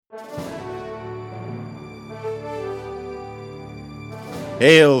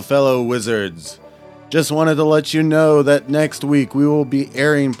Hail, fellow wizards! Just wanted to let you know that next week we will be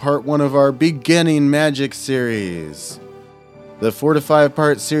airing part 1 of our Beginning Magic series. The 4 to 5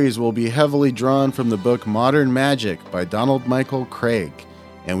 part series will be heavily drawn from the book Modern Magic by Donald Michael Craig,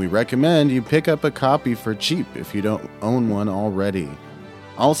 and we recommend you pick up a copy for cheap if you don't own one already.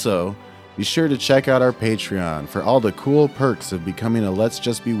 Also, be sure to check out our Patreon for all the cool perks of becoming a Let's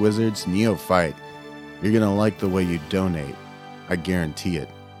Just Be Wizards neophyte. You're gonna like the way you donate. I guarantee it.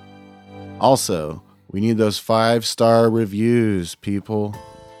 Also, we need those 5-star reviews, people.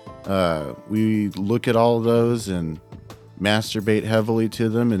 We look at all of those and masturbate heavily to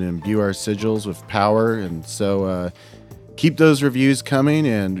them and imbue our sigils with power. And so keep those reviews coming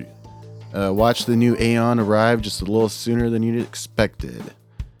and watch the new Aeon arrive just a little sooner than you'd expected.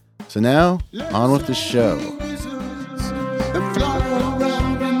 So now, on with the show.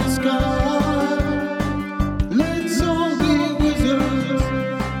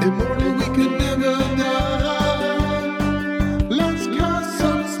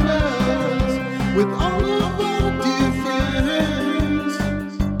 With all of our dear friends,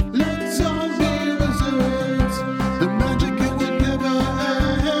 let's all be wizards. The magic it would never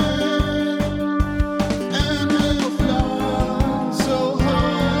end. And we'll fly so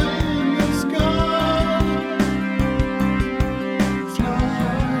high in the sky.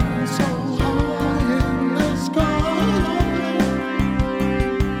 Fly so high in the sky.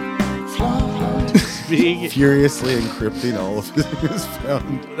 Fly. Furiously encrypting all of his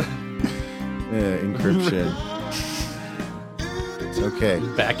found. Encryption. Okay.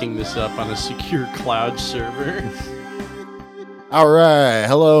 Backing this up on a secure cloud server. All right.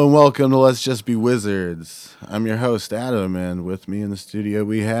 Hello and welcome to Let's Just Be Wizards. I'm your host, Adam, and with me in the studio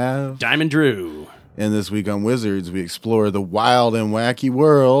we have... Diamond Drew. And this week on Wizards, we explore the wild and wacky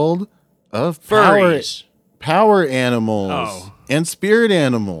world of Furries. Power animals. Oh. And spirit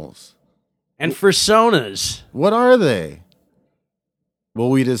animals. And personas. What are they? Will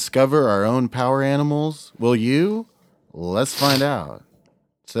we discover our own power animals? Will you? Let's find out.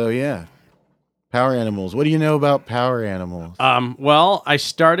 So, yeah. Power animals. What do you know about power animals? Well, I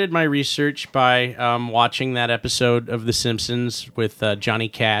started my research by watching that episode of The Simpsons with Johnny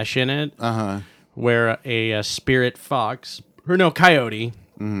Cash in it, where a spirit fox, or no, coyote,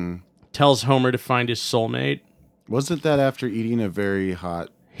 tells Homer to find his soulmate. Wasn't that after eating a very hot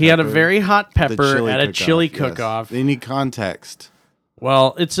He had a very hot The pepper at a cook-off, chili yes. cook-off. They need context.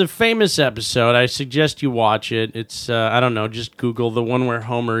 Well, it's a famous episode. I suggest you watch it. It's, I don't know, just Google the one where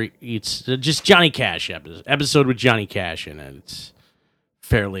Homer eats, just Johnny Cash episode with Johnny Cash in it. It's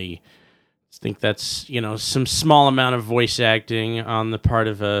fairly, I think that's, some small amount of voice acting on the part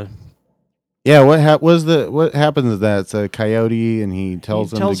of a... Yeah, what happens is that it's a coyote and he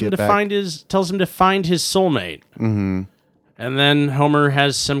tells him to get back. Tells him to find his soulmate. Mm-hmm. And then Homer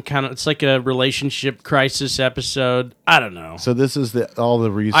has some kind of, it's like a relationship crisis episode. I don't know. So this is all the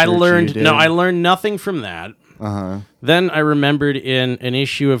research I learned you did? I learned nothing from that. Then I remembered in an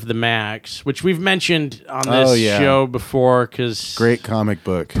issue of the Max, which we've mentioned on this show before, because great comic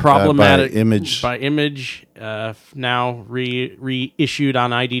book, problematic by Image, now reissued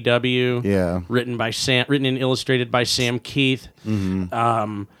on IDW. Yeah, written and illustrated by Sam Keith.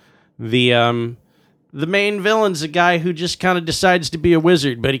 Mm-hmm. The main villain's a guy who just kind of decides to be a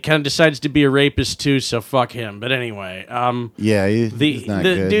wizard, but he kind of decides to be a rapist too. So fuck him. But anyway, yeah, he's not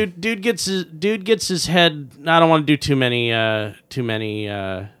good. Dude gets his head. I don't want to do too many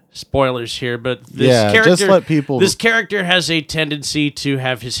spoilers here, but just let people. This character has a tendency to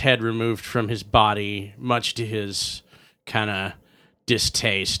have his head removed from his body, much to his kind of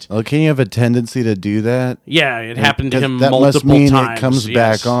distaste. Well, can you have a tendency to do that? Yeah, it happened to him that multiple must mean times. It comes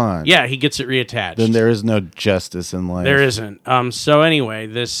back on. Yeah, he gets it reattached. Then there is no justice in life. There isn't. So anyway,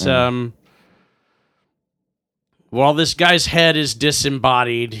 this while this guy's head is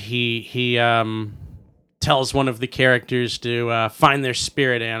disembodied, he tells one of the characters to find their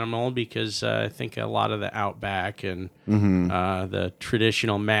spirit animal, because I think a lot of the Outback and the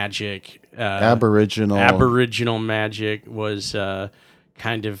traditional magic, Aboriginal magic was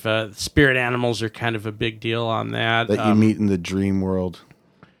kind of spirit animals are kind of a big deal on that. That you meet in the dream world.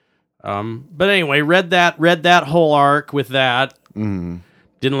 But anyway, read that whole arc with that. Didn't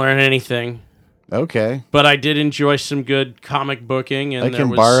learn anything. Okay. But I did enjoy some good comic booking, and I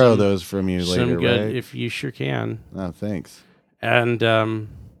can borrow those from you later, some good, right? if you sure can. Oh, thanks. And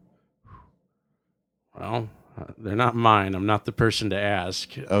well, they're not mine. I'm not the person to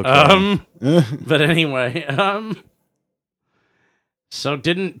ask. Okay. But anyway, so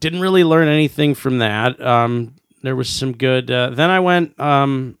didn't really learn anything from that. There was some good. Then I went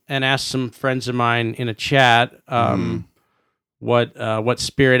and asked some friends of mine in a chat what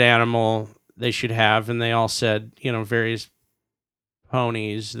spirit animal they should have, and they all said, various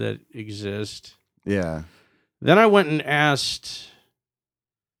ponies that exist. Yeah. Then I went and asked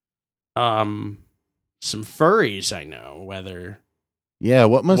some furries I know whether. Yeah,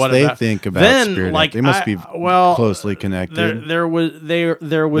 what must they think about then, spirit? Like, they must be closely connected. There was the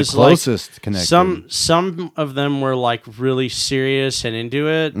closest like connected. some of them were like really serious and into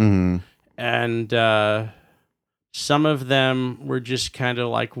it, and some of them were just kind of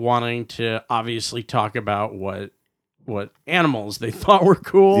like wanting to obviously talk about what animals they thought were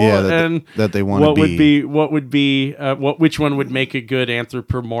cool, that they want to be. Which one would make a good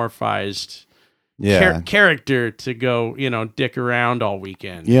anthropomorphized character to go, dick around all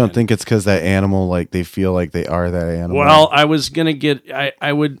weekend. You don't think it's because that animal, like, they feel like they are that animal? Well, I was gonna get.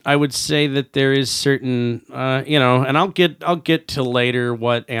 I would say that there is certain, and I'll get to later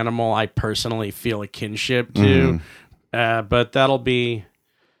what animal I personally feel a kinship to, but that'll be,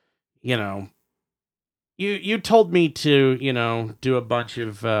 You told me to, do a bunch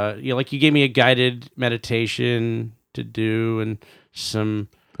of, you gave me a guided meditation to do and some.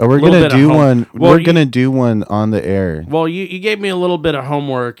 Oh, we're gonna do one. Well, we're gonna do one on the air. Well, you gave me a little bit of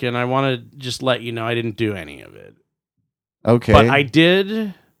homework, and I want to just let you know I didn't do any of it. Okay, but I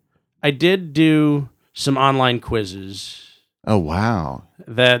did do some online quizzes. Oh wow!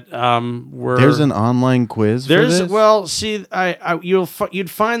 That were there's an online quiz. For this? Well, see, you'd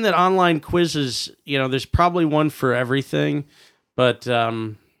find that online quizzes, there's probably one for everything, but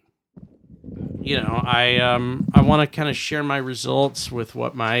I want to kind of share my results with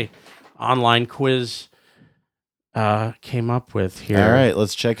what my online quiz came up with here. All right,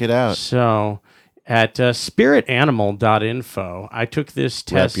 let's check it out. So, at spiritanimal.info, I took this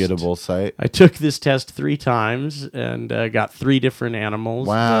test. Reputable site. I took this test 3 times and got 3 different animals.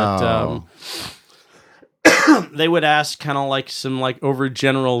 Wow. But, they would ask kind of like some like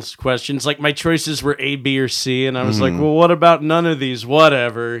overgeneral questions. Like my choices were A, B, or C, and I was like, well, what about none of these?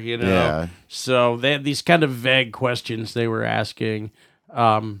 Whatever, Yeah. So they had these kind of vague questions they were asking.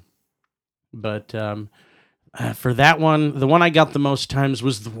 But for that one, the one I got the most times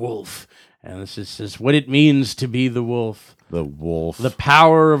was the wolf. And this says what it means to be the wolf. The wolf. The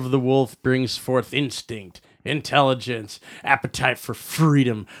power of the wolf brings forth instinct, intelligence, appetite for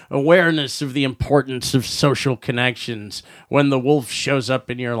freedom, awareness of the importance of social connections. When the wolf shows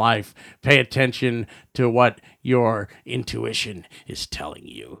up in your life, pay attention to what your intuition is telling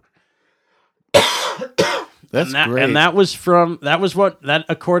you. That's great. And that was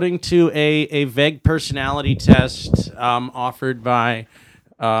according to a vague personality test offered by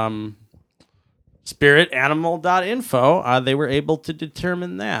spiritanimal.info. They were able to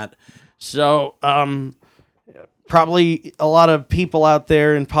determine that. So probably a lot of people out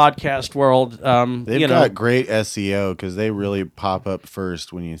there in podcast world, they've got great SEO because they really pop up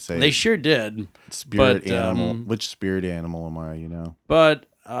first when you say they sure did. Spirit animal. Which spirit animal am I? But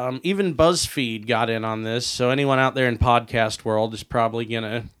even BuzzFeed got in on this, so anyone out there in podcast world is probably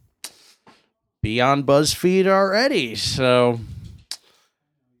gonna be on BuzzFeed already. So,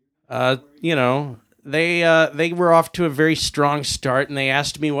 they were off to a very strong start, and they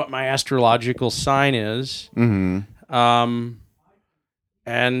asked me what my astrological sign is. And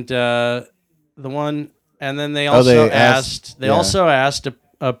the one, and then they also also asked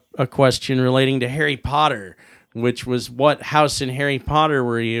a question relating to Harry Potter, which was what house in Harry Potter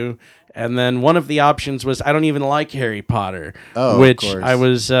were you? And then one of the options was I don't even like Harry Potter. Oh, which of course. I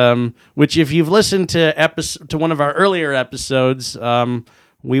was, which if you've listened to one of our earlier episodes,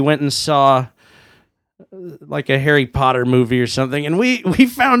 we went and saw like a Harry Potter movie or something, and we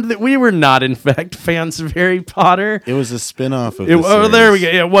found that we were not in fact fans of Harry Potter. It was a spin-off of Oh, there we go.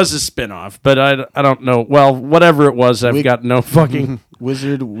 It was a spin-off, but I don't know. Well, whatever it was, I've got no fucking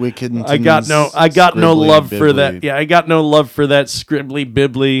Wizard Wicked. I got no love for that. Yeah, I got no love for that scribbly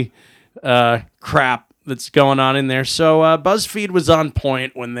bibbly crap that's going on in there. So BuzzFeed was on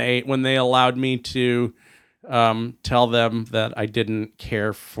point when they allowed me to tell them that I didn't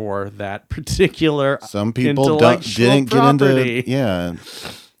care for that particular. Some people didn't get into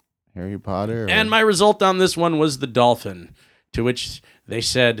Harry Potter. And my result on this one was the dolphin, to which they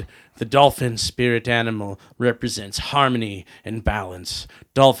said the dolphin spirit animal represents harmony and balance.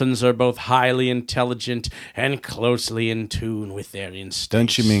 Dolphins are both highly intelligent and closely in tune with their instincts.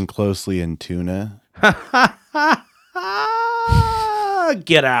 Don't you mean closely in tuna?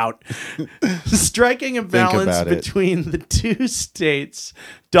 Get out. Striking a balance between the two states,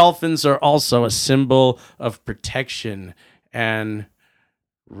 dolphins are also a symbol of protection and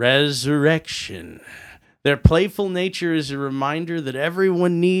resurrection. Their playful nature is a reminder that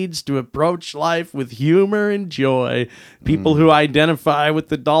everyone needs to approach life with humor and joy. People who identify with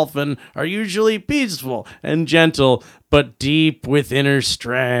the dolphin are usually peaceful and gentle, but deep with inner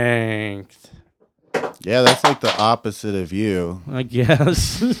strength. Yeah, that's like the opposite of you. I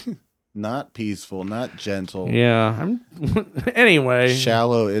guess. Not peaceful, not gentle. Yeah. Anyway.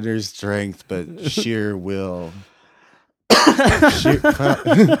 Shallow inner strength, but sheer will.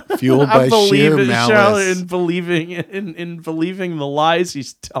 Fueled by sheer malice. In believing the lies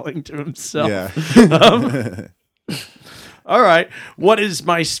he's telling to himself. Yeah. All right. What is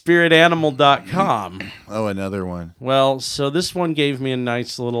myspiritanimal.com? Oh, another one. Well, so this one gave me a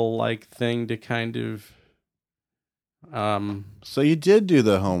nice little thing to kind of So you did do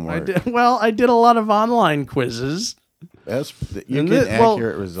the homework. I did a lot of online quizzes. You get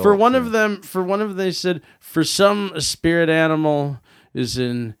accurate results. For one of them, they said, for some, a spirit animal is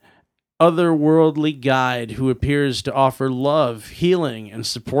an otherworldly guide who appears to offer love, healing, and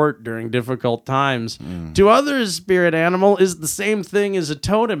support during difficult times. To others, spirit animal is the same thing as a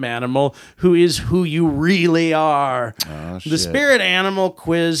totem animal who is who you really are. Oh, The spirit animal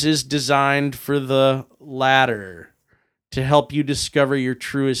quiz is designed for the latter, to help you discover your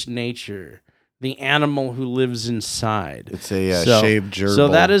truest nature. The animal who lives inside. It's a shaved gerbil. So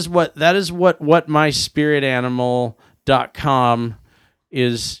that is what myspiritanimal.com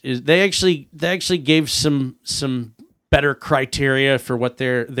is. They actually gave some better criteria for what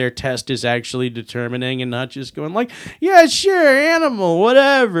their test is actually determining, and not just going like, yeah, sure, animal,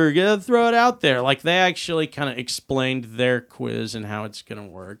 whatever, throw it out there. Like, they actually kind of explained their quiz and how it's going to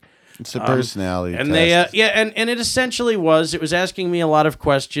work. It's a personality and test. And it essentially was asking me a lot of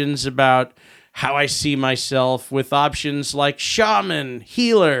questions about how I see myself, with options like shaman,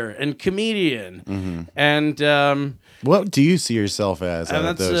 healer, and comedian. And what do you see yourself as out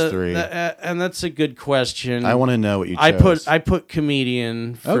of those three? And that's a good question. I want to know what you chose. I put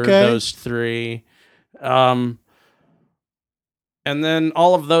comedian for those three. And then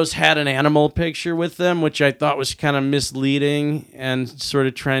all of those had an animal picture with them, which I thought was kind of misleading and sort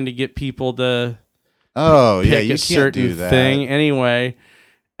of trying to get people to pick you a certain can't do that. thing. Anyway,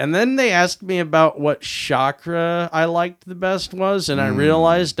 and then they asked me about what chakra I liked the best was, and I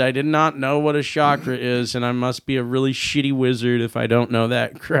realized I did not know what a chakra is, and I must be a really shitty wizard if I don't know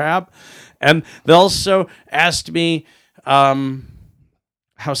that crap. And they also asked me,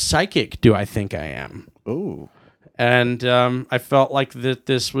 how psychic do I think I am? Ooh. And I felt like this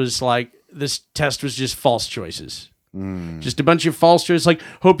test was just false choices. Just a bunch of false choices. Like,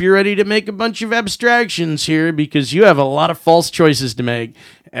 hope you're ready to make a bunch of abstractions here because you have a lot of false choices to make.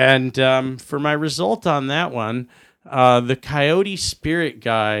 And for my result on that one, the Coyote Spirit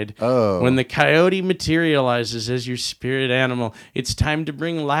Guide. Oh. When the coyote materializes as your spirit animal, it's time to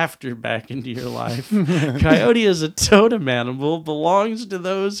bring laughter back into your life. Coyote is a totem animal, belongs to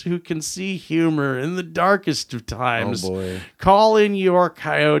those who can see humor in the darkest of times. Oh, boy. Call in your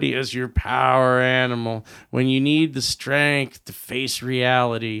coyote as your power animal when you need the strength to face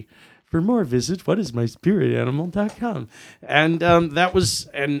reality. For more, visit whatismyspiritanimal.com. And that was,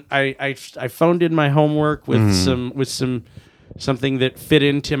 and I phoned in my homework with something that fit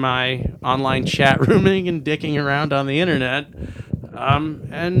into my online chat rooming and dicking around on the internet,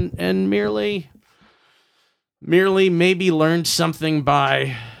 and merely maybe learned something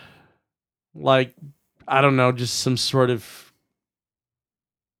by, like, I don't know, just some sort of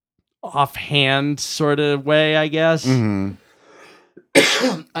offhand sort of way, I guess.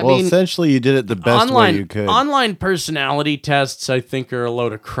 I mean, essentially, you did it the best way you could. Online personality tests, I think, are a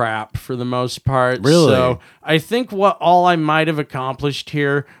load of crap for the most part. Really? So I think what all I might have accomplished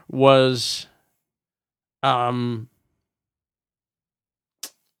here was,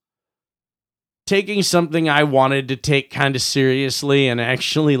 taking something I wanted to take kind of seriously and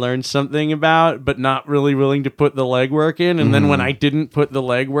actually learn something about, but not really willing to put the legwork in. And then when I didn't put the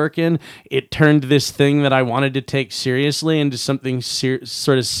legwork in, it turned this thing that I wanted to take seriously into something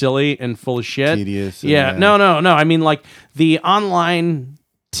sort of silly and full of shit. Tedious. Yeah. No. I mean, like, the online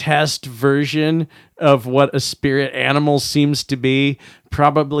test version of what a spirit animal seems to be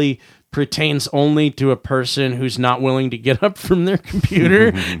probably pertains only to a person who's not willing to get up from their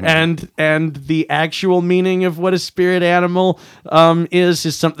computer, and the actual meaning of what a spirit animal is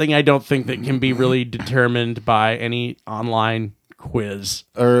something I don't think that can be really determined by any online quiz.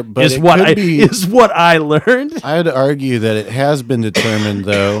 Is what I learned. I'd argue that it has been determined,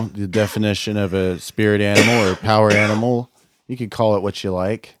 though, the definition of a spirit animal or power animal. You could call it what you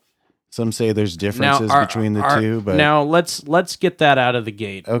like. Some say there's differences between the two, but now let's get that out of the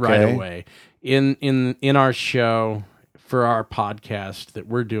gate right away. In our show for our podcast that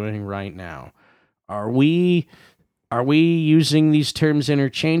we're doing right now, Are we using these terms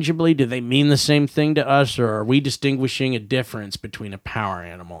interchangeably? Do they mean the same thing to us, or are we distinguishing a difference between a power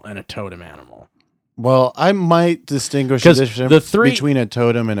animal and a totem animal? Well, I might distinguish 'Cause the difference the three- between a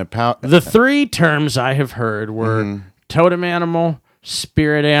totem and a power. The three terms I have heard were totem animal,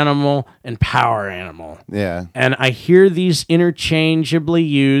 spirit animal, and power animal. Yeah. And I hear these interchangeably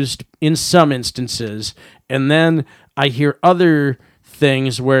used in some instances, and then I hear other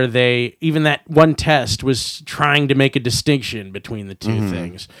things where even that one test was trying to make a distinction between the two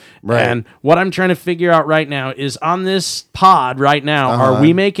things. Right. And what I'm trying to figure out right now is on this pod right now, are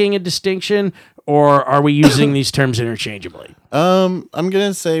we making a distinction or are we using these terms interchangeably? I'm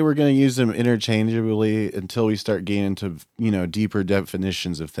gonna say we're gonna use them interchangeably until we start getting into deeper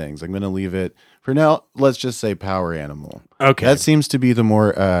definitions of things. I'm gonna leave it for now. Let's just say power animal. Okay. That seems to be the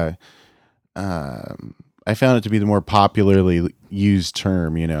more. I found it to be the more popularly used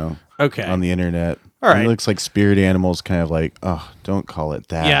term. Okay. On the internet. All right. It looks like spirit animals, kind of like, oh, don't call it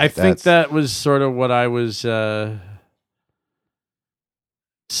that. Yeah, I think that was sort of what I was.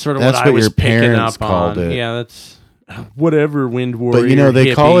 That's what your picking parents up called on. it. Yeah, that's whatever Wind Warrior. But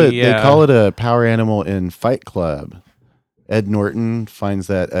they call hippie, it yeah. they call it a power animal in Fight Club. Ed Norton finds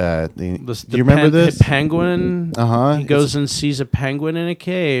that. Do you remember this? The penguin. He goes and sees a penguin in a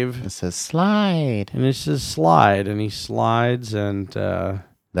cave, It says slide. and it says slide, and he slides, and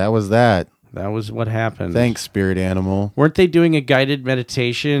That was that. that was what happened. Thanks, spirit animal. Weren't they doing a guided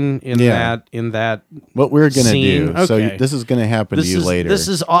meditation in Yeah. that? What we're gonna Scene? do. So Okay. this is gonna happen to you later. This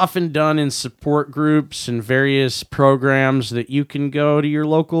is often done in support groups and various programs that you can go to your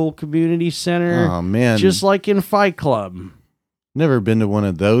local community center. Oh man, Just like in Fight Club. never been to one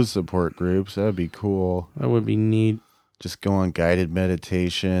of those support groups. That'd be cool. That would be neat. Just go on guided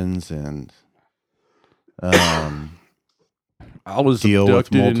meditations and I was deal with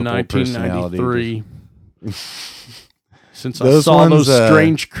abducted in multiple 1993. Since I Those saw ones, those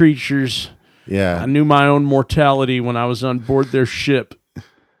strange creatures, I yeah. knew my own mortality when I was on board their ship.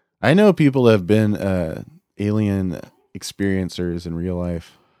 I know people that have been alien experiencers in real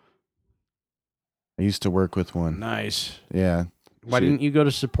life. I used to work with one. Nice. Yeah. Why She- didn't you go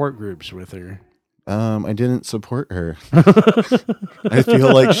to support groups with her? I didn't support her. I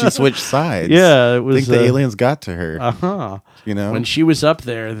feel like she switched sides. Yeah, it I was. think the aliens got to her. Uh-huh. When She was up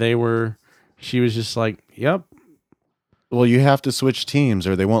there, she was just like, yep. well, you have to switch teams,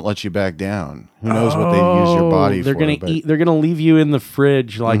 or they won't let you back down. Who knows what they use your body they're for? gonna but- eat. They're gonna leave you in the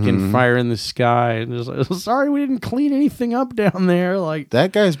fridge, like in Mhm. Fire in the Sky. And it's like, sorry, we didn't clean anything up down there. Like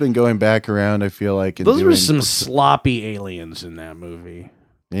That guy's been going back around. I feel like and those were doing- some sloppy aliens in that movie.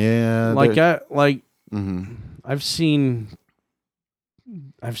 Yeah, mhm. I've seen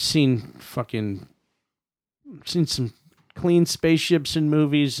some clean spaceships in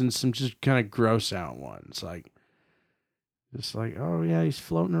movies and some just kind of gross out ones. Just like, oh yeah, he's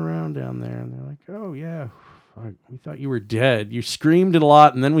floating around down there, and they're like, oh yeah, fuck, we thought you were dead. You screamed a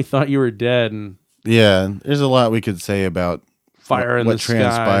lot, and then we thought you were dead. And Yeah, there's a lot we could say about Fire in what the Sky.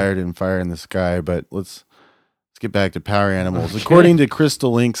 transpired in Fire in the Sky, but let's get back to power animals. According to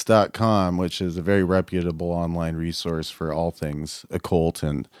crystallinks.com, which is a very reputable online resource for all things occult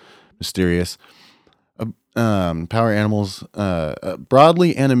and mysterious, power animals, a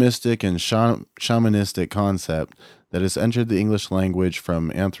broadly animistic and shamanistic concept that has entered the English language from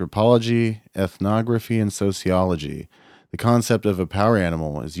anthropology, ethnography, and sociology. The concept of a power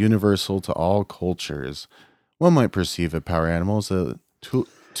animal is universal to all cultures. One might perceive a power animal as a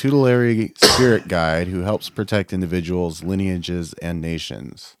tutelary spirit guide who helps protect individuals, lineages, and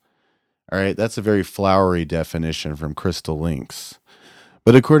nations. All right, that's a very flowery definition from Crystal Links.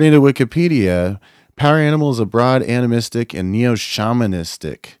 But according to Wikipedia, power animal is a broad animistic and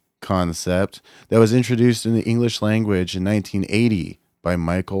neo-shamanistic concept that was introduced in the English language in 1980 by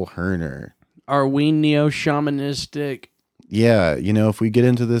Michael Herner. Are we neo-shamanistic? Yeah, if we get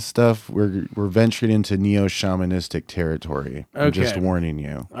into this stuff, we're venturing into neo-shamanistic territory. I'm just Okay. warning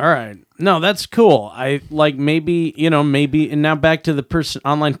you. All right. No, that's cool. I like maybe, and now back to the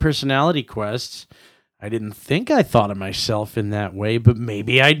online personality quests. I didn't think I thought of myself in that way, but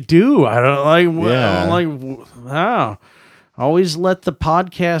maybe I do. I don't like, Yeah. wow. Always let the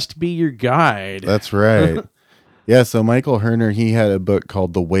podcast be your guide. That's right. Yeah, so Michael Herner, he had a book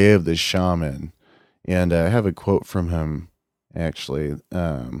called The Way of the Shaman. And I have a quote from him, actually.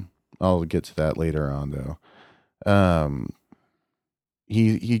 I'll get to that later on, though.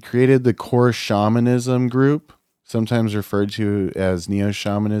 He created the core shamanism group, sometimes referred to as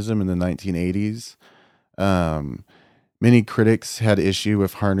neo-shamanism in the 1980s. Many critics had issue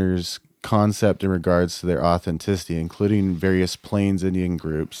with Herner's concept in regards to their authenticity, including various Plains Indian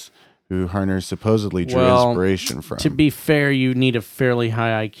groups who Harner supposedly drew Well, inspiration from. To be fair, you need a fairly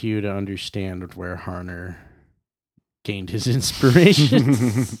high IQ to understand where Harner gained his inspiration.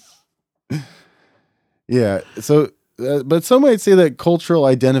 Yeah. So, but some might say that cultural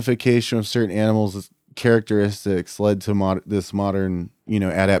identification with certain animals' characteristics led to this modern,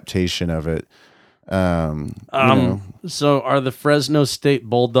 adaptation of it. So are the Fresno State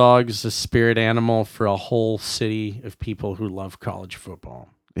Bulldogs a spirit animal for a whole city of people who love college football?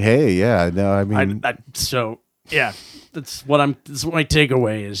 Hey, yeah, no, I mean, Yeah, that's what my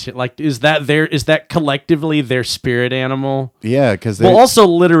takeaway is. Like, is that collectively their spirit animal? yeah, because they Well, also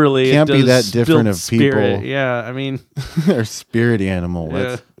literally, can't it be does that different build of people. spirit. Yeah, I mean, Our spirit animal.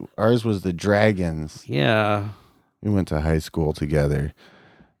 Yeah. Ours was the dragons. yeah. We went to high school together.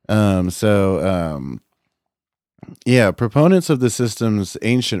 Yeah, proponents of the system's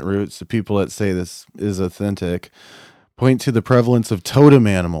ancient roots, the people that say this is authentic, point to the prevalence of totem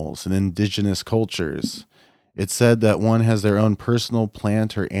animals in indigenous cultures. It's said that one has their own personal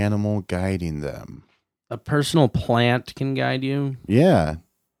plant or animal guiding them. A personal plant can guide you, Yeah.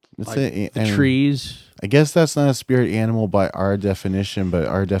 It's like the the trees. I guess that's not a spirit animal by our definition, but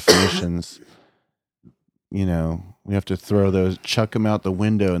our definitions, we have to chuck them out the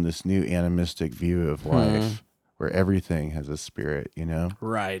window in this new animistic view of life where everything has a spirit,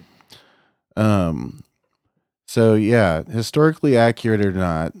 Right. So yeah, historically accurate or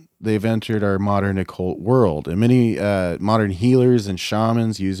not, they've entered our modern occult world, and many modern healers and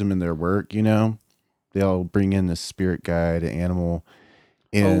shamans use them in their work. They'll bring in the spirit guide, animal,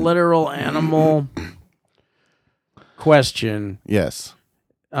 A and literal animal. Question. yes,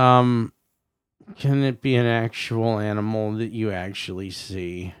 Can it be an actual animal that you actually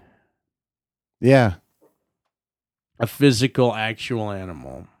see? yeah, A physical, actual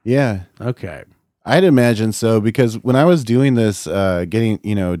animal. yeah. Okay. I'd imagine so, because when I was doing this, doing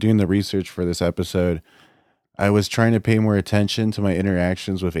the research for this episode, I was trying to pay more attention to my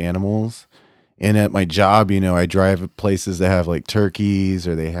interactions with animals. And at my job, I drive places that have like turkeys,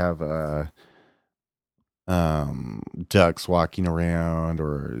 or they have ducks walking around,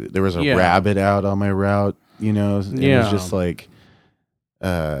 or there was a rabbit out on my route, and it was just like,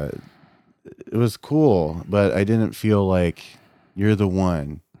 it was cool, but I didn't feel like you're the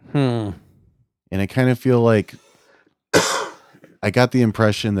one. And I kind of feel like I got the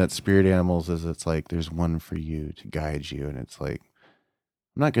impression that spirit animals it's like there's one for you to guide you, and it's like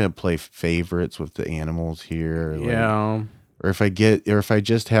I'm not gonna play favorites with the animals here. Yeah. Or if I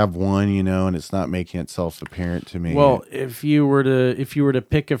just have one, and it's not making itself apparent to me. Well, if you were to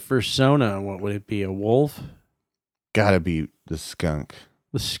pick a persona, what would it be? A wolf? Gotta be the skunk.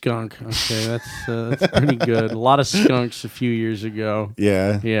 The skunk. Okay, that's pretty good. A lot of skunks a few years ago.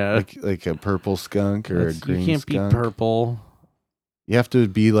 Yeah. Yeah. Like a purple skunk or a green skunk. You can't be purple. You have to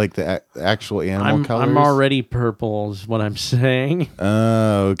be like the actual animal colors. I'm already purple is what I'm saying.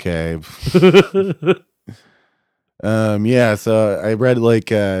 Oh, okay. Yeah, so I read I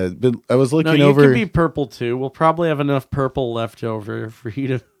was looking over. You could be purple too. We'll probably have enough purple left over for you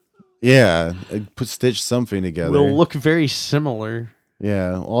to. Yeah, stitch something together. We'll look very similar.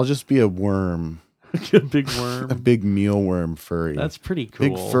 Yeah, I'll just be a worm. A big worm. A big mealworm furry. That's pretty cool.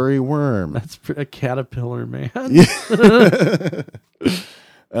 Big furry worm. That's a caterpillar, man. Yeah.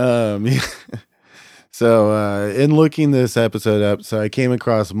 Yeah. So in looking this episode up, so I came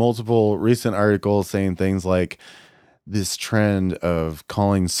across multiple recent articles saying things like this trend of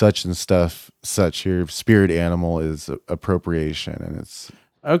calling such and stuff such your spirit animal is appropriation, and it's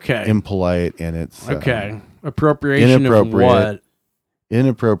okay, impolite, and it's okay, appropriation of what?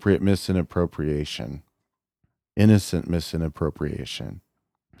 Inappropriate misappropriation. Innocent misappropriation.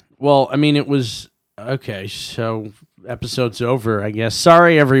 Well, I mean, it was okay. So episode's over, I guess.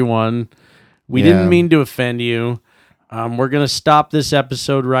 Sorry, everyone. We didn't mean to offend you. We're gonna stop this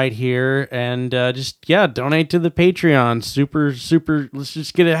episode right here and just donate to the Patreon. Super. Let's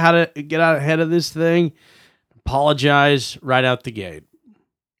just get out ahead of this thing. Apologize right out the gate.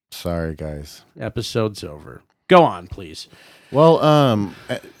 Sorry, guys. Episode's over. Go on, please. Well, I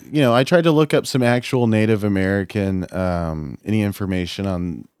tried to look up some actual Native American, any information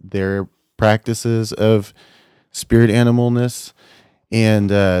on their practices of spirit animalness. And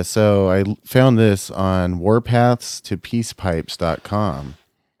so I found this on warpathstopeacepipes.com.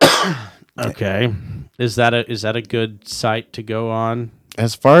 Okay. Is that a good site to go on?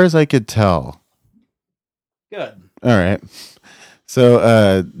 As far as I could tell. Good. All right.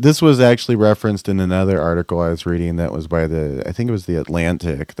 So this was actually referenced in another article I was reading that was by I think it was the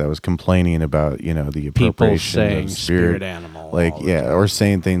Atlantic, that was complaining about, the appropriation people saying of spirit animal. Like, or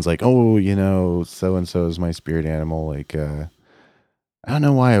saying things like, oh, so-and-so is my spirit animal. Like, I don't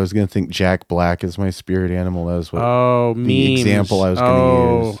know why I was going to think Jack Black is my spirit animal. That was what Oh, the memes. example I was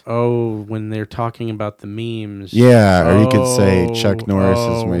going to use. Oh, when they're talking about the memes. Yeah, or you could say Chuck Norris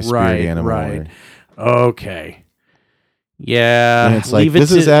is my spirit right, animal. Right. or- Okay. Yeah. And it's like, leave it this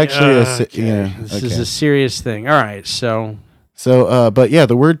to- is actually This is a serious thing. All right. So but yeah,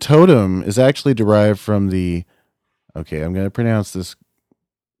 the word totem is actually derived from the, okay, I'm going to pronounce this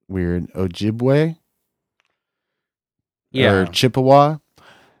weird, Ojibwe or Chippewa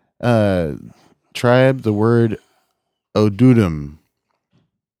tribe, the word Odudum.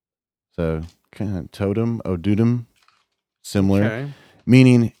 So kind of totem, Odudum, similar, Okay.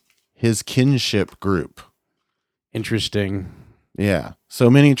 meaning his kinship group. Interesting. Yeah. So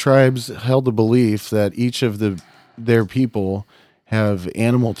many tribes held the belief that each of their people have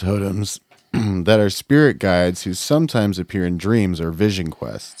animal totems that are spirit guides who sometimes appear in dreams or vision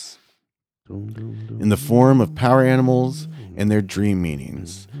quests in the form of power animals and their dream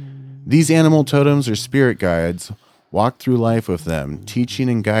meanings. These animal totems or spirit guides walk through life with them, teaching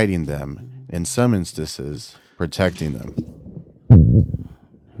and guiding them, in some instances, protecting them.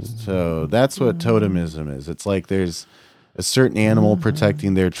 So that's what totemism is. It's like there's a certain animal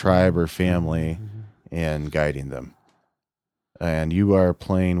protecting their tribe or family and guiding them. And you are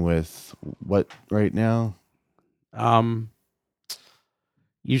playing with what right now?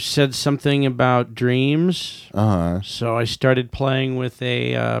 You said something about dreams. Uh-huh. So I started playing with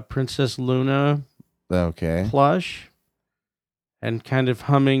a Princess Luna Okay. plush and kind of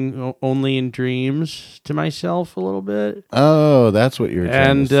humming only in dreams to myself a little bit. Oh, that's what you're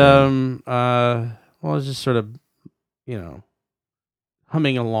trying to say. Well, I was just sort of,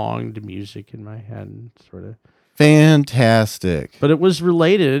 humming along to music in my head, sort of. Fantastic. But it was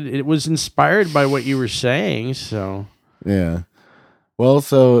related. It was inspired by what you were saying. So Yeah. Well,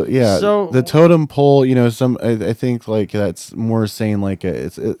 so yeah, So- the totem pole, I think like that's more saying like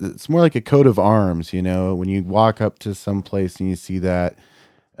it's more like a coat of arms, when you walk up to some place and you see that,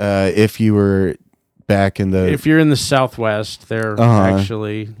 if you were back in the, if you're in the Southwest, they're Uh-huh.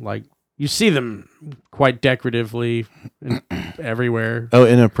 actually like, you see them quite decoratively everywhere.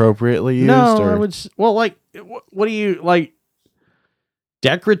 inappropriately used, No, or I would. Well, like, what do you like?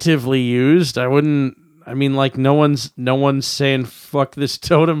 Decoratively used? I wouldn't. I mean, like, no one's saying fuck this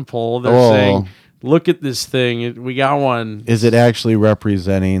totem pole. They're Oh. saying, look at this thing. We got one. is it actually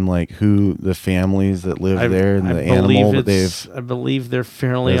representing like who the families that live there and the animal that they've? I believe they're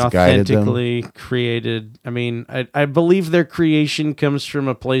fairly has guided them? authentically created. I mean, I believe their creation comes from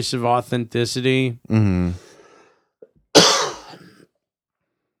a place of authenticity. Mm-hmm.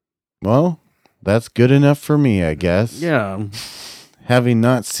 Well, that's good enough for me, I guess. Yeah. Having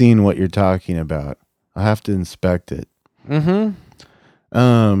not seen what you're talking about, I'll have to inspect it. Mm-hmm.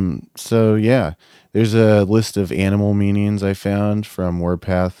 So yeah, there's a list of animal meanings I found from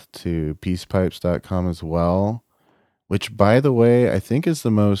Warpath to peacepipes.com as well, which, by the way, I think is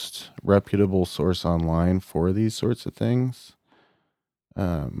the most reputable source online for these sorts of things.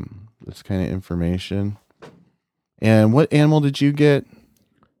 This kind of information. And what animal did you get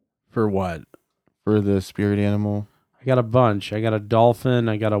For what? for the spirit animal? I got a bunch. I got a dolphin.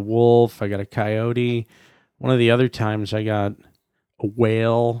 I got a wolf. I got a coyote. One of the other times I got a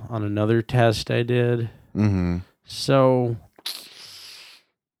whale on another test I did. Mm-hmm. So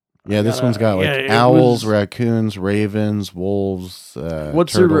Yeah, this one's got like it owls, was- raccoons, ravens, wolves,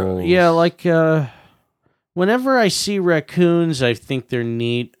 what's turtles. whenever I see raccoons, I think they're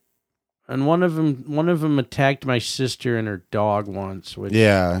neat. And one of them attacked my sister and her dog once, which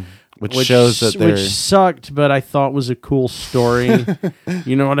which shows that they're which sucked, but I thought was a cool story.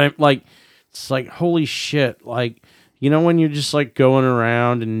 You know what I like? It's like, holy shit! Like, when you're just like going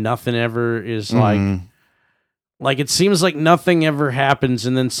around and nothing ever is Mhm. like it seems like nothing ever happens,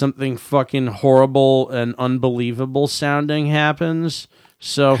 and then something fucking horrible and unbelievable sounding happens.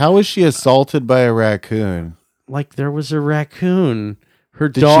 So, How was she assaulted by a raccoon? like, there was a raccoon. Her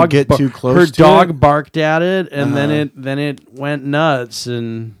Did dog she get too close Her to dog it? barked at it, and Uh-huh. then it went nuts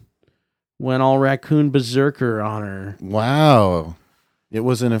and went all raccoon berserker on her. Wow. It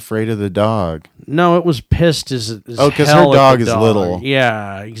wasn't afraid of the dog. No, it was pissed as Oh, 'cause her hell at dog the is little.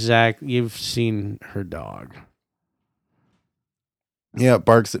 Yeah, exactly. You've seen her dog. Yeah, it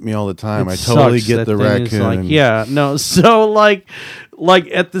barks at me all the time. It I totally sucks. get That the thing is raccoon. like, yeah, no. So like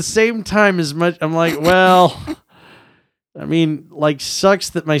at the same time, as much I'm like, well, I mean, like, sucks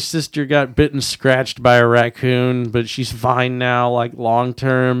that my sister got bit and scratched by a raccoon, but she's fine now, like, long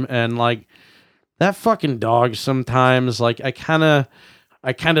term. And like that fucking dog, sometimes, like, I kind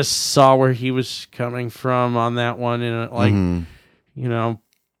of saw where he was coming from on that one, and like, Mhm.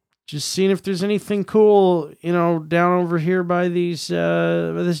 just seeing if there's anything cool, down over here by these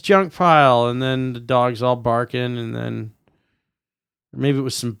by this junk pile. And then the dog's all barking, and then maybe it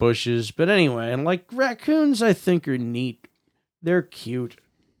was some bushes. But anyway, and like raccoons, I think are neat. They're cute.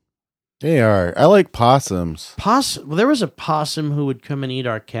 They are. I like possums. Well, there was a possum who would come and eat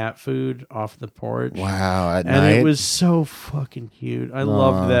our cat food off the porch. Wow, at And night. it was so fucking cute. I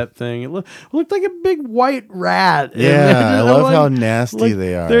loved that thing. It looked like a big white rat. Yeah, I love how nasty like,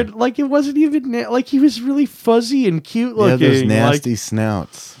 they are. They're like, it wasn't even like he was really fuzzy and cute looking. Yeah, those nasty Like,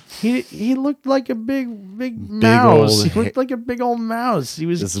 snouts. he looked like a big mouse. old He looked like a big old mouse. He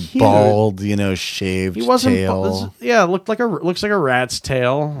was This cute. bald, shaved He wasn't. tail. Yeah, looks like a rat's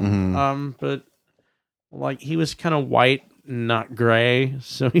tail. Mhm. But like he was kind of white, not gray,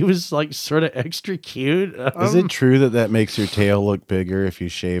 so he was like sort of extra cute. Is it true that makes your tail look bigger if you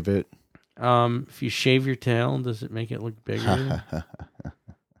shave it? If you shave your tail, does it make it look bigger? I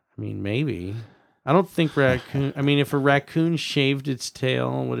mean, maybe. I don't think raccoon. I mean, if a raccoon shaved its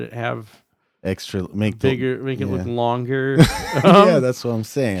tail, would it have Extra, make it look longer? Yeah, that's what I'm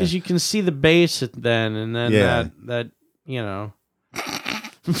saying. Because you can see the base then, and then Yeah. that.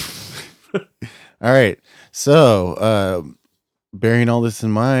 All right. So, bearing all this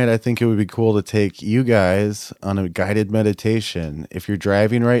in mind, I think it would be cool to take you guys on a guided meditation. If you're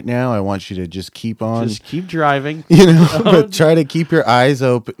driving right now, I want you to just keep on, Just keep driving. but try to keep your eyes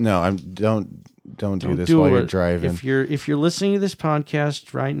open. No, don't do this while you're driving. If you're listening to this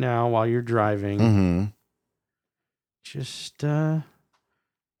podcast right now while you're driving, Mm-hmm. just tell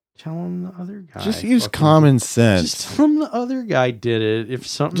him the other guy. Just use fucking- common Just sense. tell him the other guy did it. If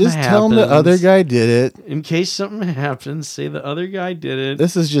something Just happens, tell them the other guy did it. In case something happens, say the other guy did it.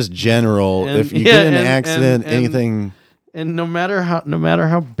 This is just general. And- if you yeah, get in an and- accident, and- anything. And no matter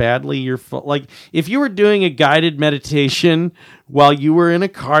how badly you're like, if you were doing a guided meditation while you were in a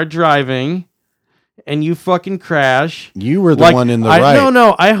car driving, and you fucking crash, You were the one in the right.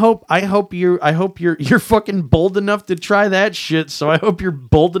 No. I hope you're fucking bold enough to try that shit. So I hope you're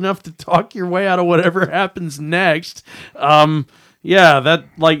bold enough to talk your way out of whatever happens next. Yeah, that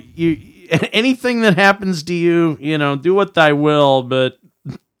like you. Anything that happens to you, do what thy will. But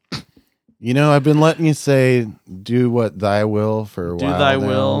I've been letting you say "do what thy will" for a Do while thy now,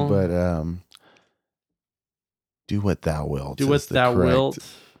 will. but do what thou wilt. do what is the thou correct- wilt.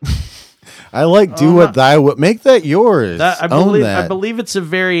 I like "do what thy will." Make that yours. That I Own believe. that. I believe it's a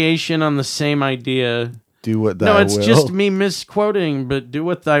variation on the same idea. Do what thy No, will. it's just me misquoting, but do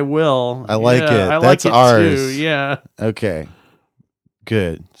what thy will. I like Yeah, it. I That's like it ours. too. Yeah. Okay.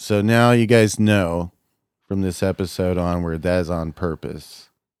 Good. So now you guys know from this episode onward that is on purpose.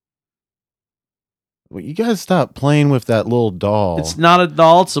 Well, you guys stop playing with that little doll. It's not a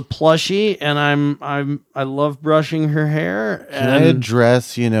doll, it's a plushie, and I love brushing her hair. Can I And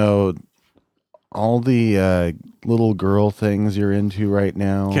address, all the little girl things you're into right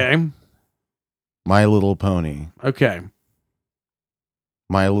now? okay. My Little Pony. Okay.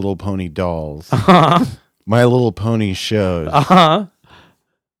 My Little Pony dolls. Uh-huh. My Little Pony shows. Uh-huh.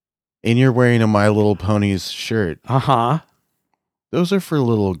 And you're wearing a My Little Ponies shirt. Uh-huh. Those are for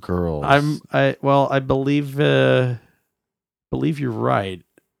little girls. I believe you're right.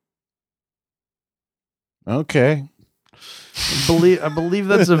 Okay. I believe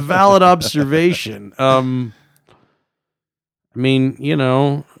that's a valid observation. I mean,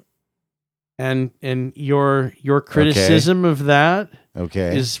 and your criticism of that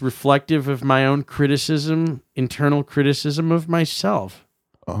Okay. is reflective of my own internal criticism of myself.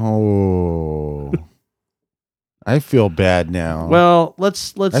 Oh. I feel bad now. Well,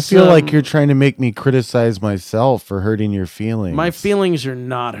 let's. I feel like you're trying to make me criticize myself for hurting your feelings. My feelings are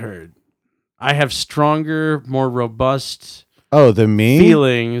not hurt. I have stronger, more robust Oh, than me?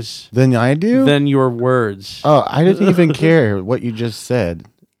 feelings Than I do? than your words. Oh, I didn't even care what you just said.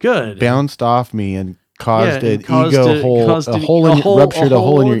 Good. Bounced off me and caused Yeah, an and caused ego a- hole, caused a an- hole a in hole- ruptured a a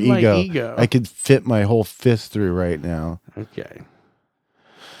hole in hole your in my ego. ego. I could fit my whole fist through right now. Okay.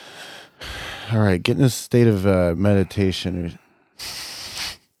 All right, get in a state of meditation.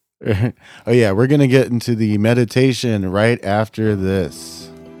 Oh yeah, we're gonna get into the meditation right after this.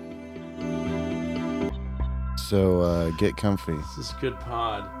 So get comfy. This is good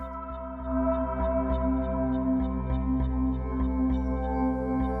pod.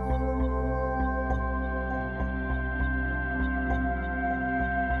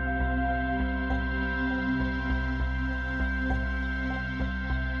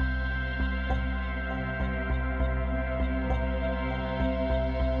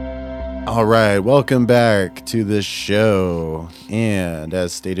 All right, welcome back to the show. And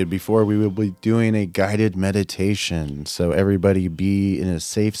as stated before, we will be doing a guided meditation. So everybody be in a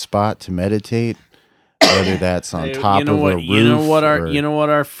safe spot to meditate, whether that's on top of a roof. You know what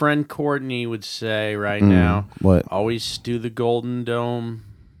our friend Courtney would say right now. What? Always do the Golden Dome.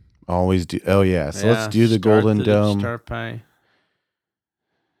 Always do. Oh yeah. So let's do the Golden Dome. Start by.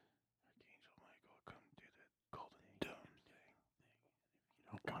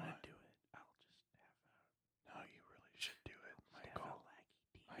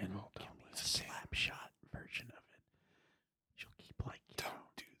 Slapshot version of it. She'll keep like Don't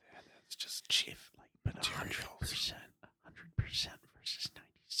do that. That's just cheap. but 100% versus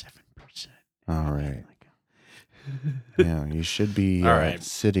 97%. All right. Yeah, you should be All right.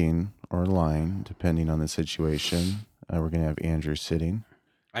 sitting or lying, depending on the situation. We're gonna have Andrew sitting.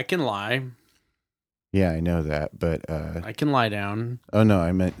 I can lie. Yeah, I know that, but I can lie down. oh no,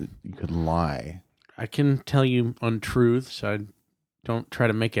 I meant you could lie. I can tell you untruths. I don't try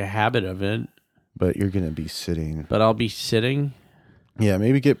to make a habit of it, But you're gonna be sitting. but I'll be sitting. Yeah,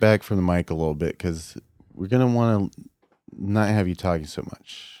 maybe get back from the mic a little bit because we're gonna want to not have you talking so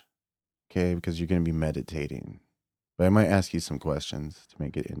much, okay? Because you're gonna be meditating. But I might ask you some questions to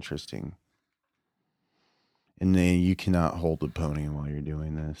make it interesting. And then you cannot hold the pony while you're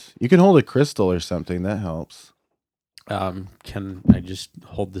doing this. You can hold a crystal or something. That helps. Can I just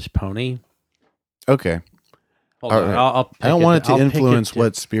hold this pony? Okay. Hold All on. right. I'll I don't pick want it- it to I'll pick influence to-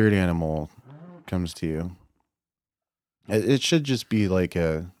 what spirit animal comes to you. It should just be like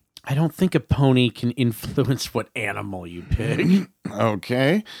a... I don't think a pony can influence what animal you pick.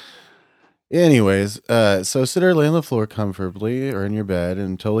 Okay. Anyways, so sit or lay on the floor comfortably or in your bed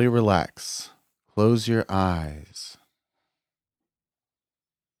and totally relax. Close your eyes.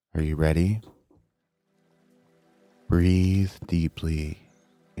 Are you ready? Breathe deeply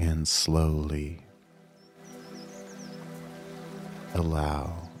and slowly.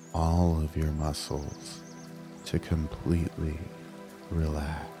 Allow all of your muscles to completely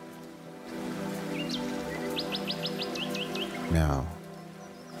relax. Now,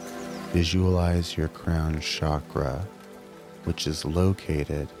 visualize your crown chakra, which is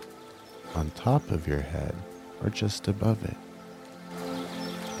located on top of your head or just above it,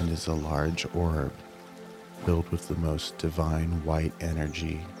 and is a large orb filled with the most divine white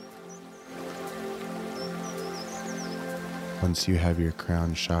energy. Once you have your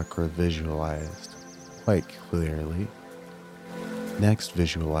crown chakra visualized quite clearly, next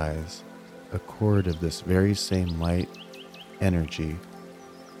visualize a cord of this very same light energy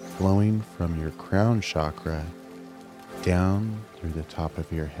flowing from your crown chakra down through the top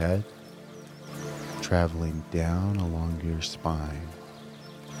of your head, traveling down along your spine,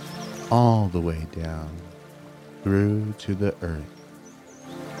 all the way down through to the earth.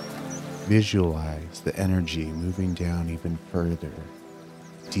 Visualize the energy moving down even further,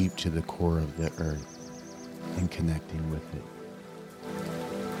 deep to the core of the earth and connecting with it.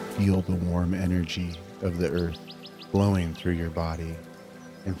 Feel the warm energy of the earth flowing through your body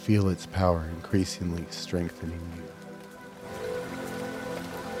and feel its power increasingly strengthening you.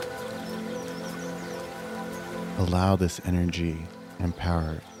 Allow this energy and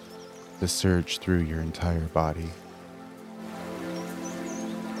power to surge through your entire body.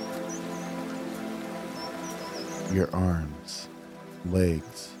 Your arms,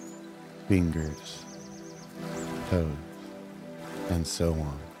 legs, fingers, toes, and so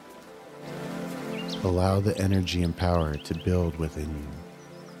on. Allow the energy and power to build within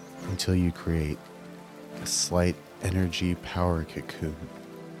you until you create a slight energy power cocoon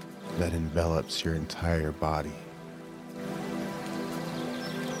that envelops your entire body.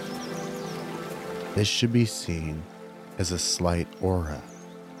 This should be seen as a slight aura,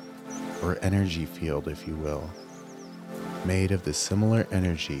 or energy field, if you will, made of the similar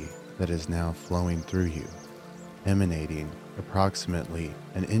energy that is now flowing through you, emanating approximately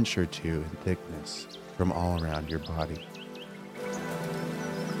an inch or two in thickness from all around your body.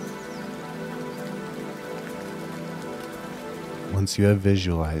 Once you have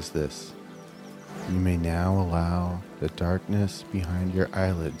visualized this, you may now allow the darkness behind your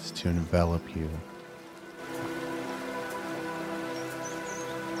eyelids to envelop you.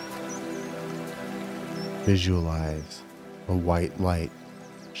 Visualize a white light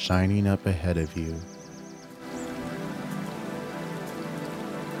shining up ahead of you.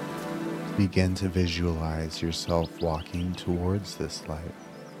 Begin to visualize yourself walking towards this light.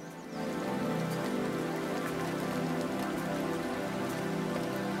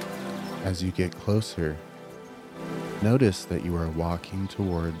 As you get closer, notice that you are walking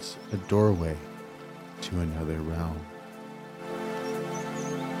towards a doorway to another realm.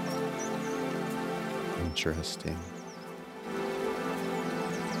 interesting.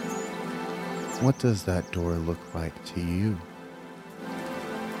 What does that door look like to you?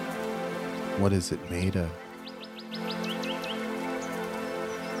 What is it made of?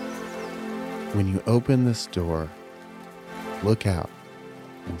 When you open this door, look out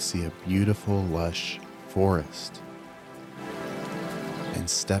and see a beautiful, lush forest, and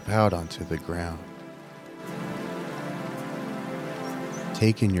step out onto the ground.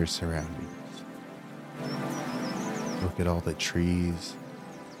 Take in your surroundings. Look at all the trees,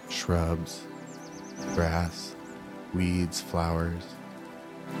 shrubs, grass, weeds, flowers.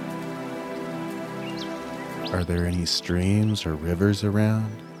 Are there any streams or rivers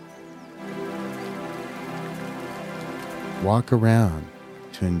around? Walk around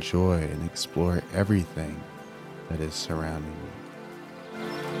to enjoy and explore everything that is surrounding you.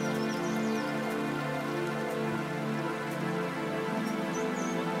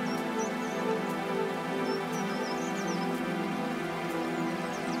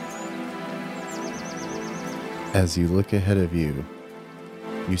 As you look ahead of you,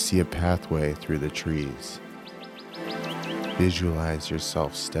 you see a pathway through the trees. Visualize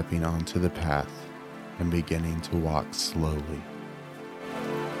yourself stepping onto the path and beginning to walk slowly.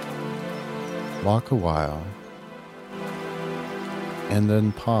 Walk a while, and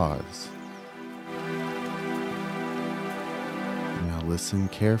then pause. Now listen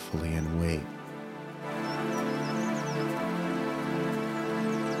carefully and wait.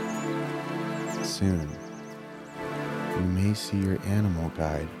 Soon, you may see your animal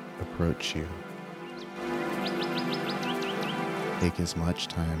guide approach you. Take as much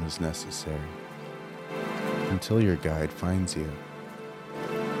time as necessary until your guide finds you.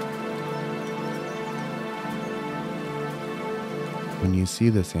 When you see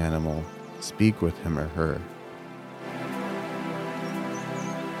this animal, speak with him or her.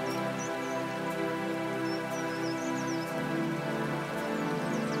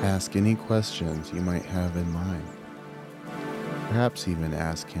 Ask any questions you might have in mind. Perhaps even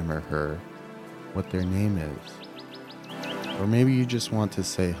ask him or her what their name is. Or maybe you just want to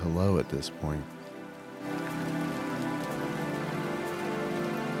say hello at this point.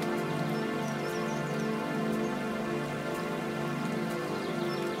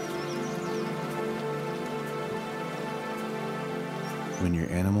 When your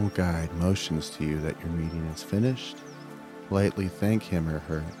animal guide motions to you that your meeting is finished, politely thank him or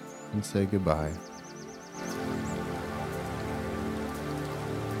her and say goodbye.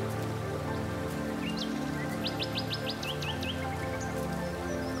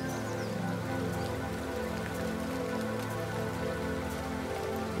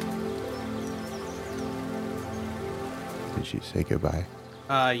 Did you say goodbye?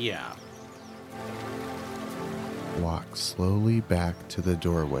 Yeah. Walk slowly back to the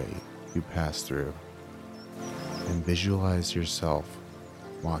doorway you passed through and visualize yourself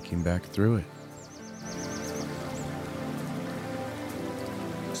walking back through it.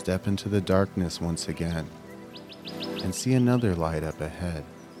 Step into the darkness once again and see another light up ahead.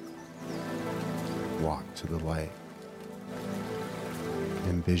 Walk to the light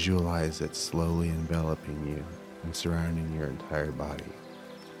and visualize it slowly enveloping you and surrounding your entire body.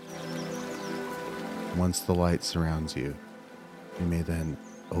 Once the light surrounds you, you may then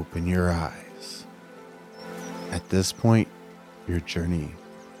open your eyes. At this point, your journey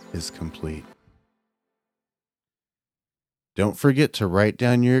is complete. Don't forget to write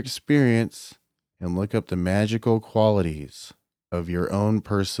down your experience and look up the magical qualities of your own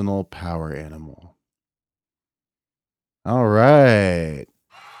personal power animal. All right.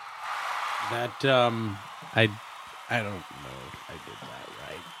 That I don't know if I did that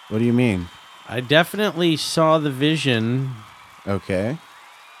right. What do you mean? I definitely saw the vision, Okay.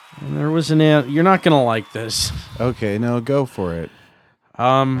 and there was you're not gonna like this. Okay, no, go for it.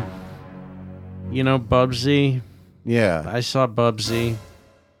 You know Bubsy. Yeah. I saw Bubsy.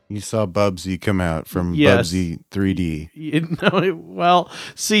 You saw Bubsy come out from Yes. Bubsy 3D. Well,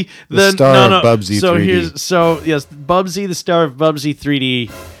 see The star of Bubsy so 3D. Yes, Bubsy, the star of Bubsy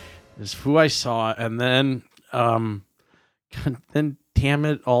 3D, is who I saw, and then damn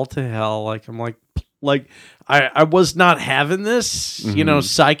it all to hell, I was not having this,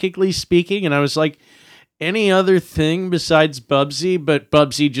 psychically speaking, and I was like, any other thing besides Bubsy, but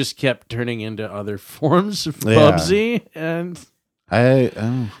Bubsy just kept turning into other forms of Bubsy, and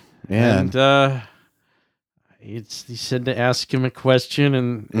he said to ask him a question,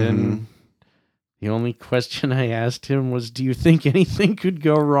 and the only question I asked him was, do you think anything could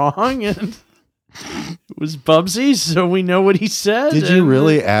go wrong? And it was Bubsy, so we know what he said. Did you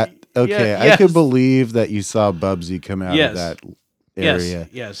really Okay, Yeah, I yes. could believe that you saw Bubsy come out of that area.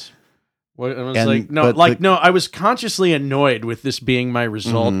 Yes. What, I was And- like, no, but like, the- no, I was consciously annoyed with this being my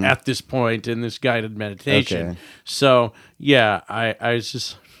result at this point in this guided meditation. Okay. So, yeah, I was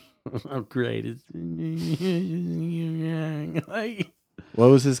just, oh, great. Like, What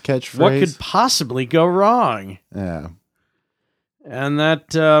was his catchphrase? what could possibly go wrong? Yeah. And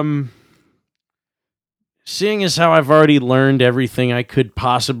that, seeing as how I've already learned everything I could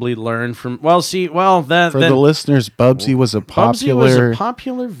possibly learn from, that For the listeners, Bubsy was a Bubsy was popular a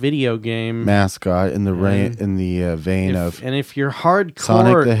popular video game. mascot in the vein of And if you're hardcore,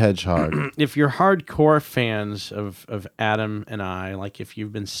 Sonic the Hedgehog. if you're hardcore fans of Adam and I, like if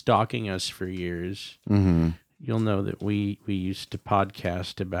you've been stalking us for years, Hmm. you'll know that we used to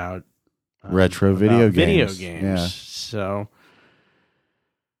podcast about Retro about video video games. games. Yeah. So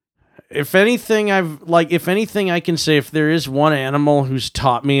if anything, I can say, if there is one animal who's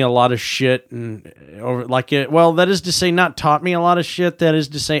taught me a lot of shit, that is to say, not taught me a lot of shit. That is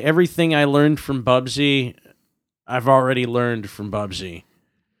to say, everything I learned from Bubsy, I've already learned from Bubsy.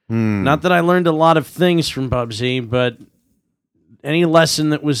 Not that I learned a lot of things from Bubsy, but any lesson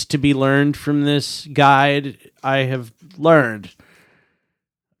that was to be learned from this guide, I have learned.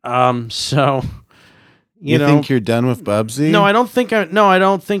 So, You know, think you're done with Bubsy? no, I don't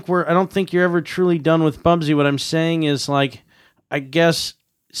think you're ever truly done with Bubsy. What I'm saying is, like, I guess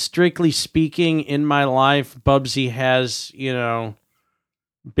strictly speaking, in my life, Bubsy has,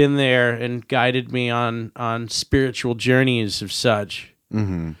 been there and guided me on spiritual journeys of such.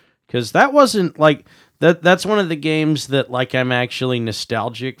 Mm-hmm. Because that wasn't like that's one of the games that, like, I'm actually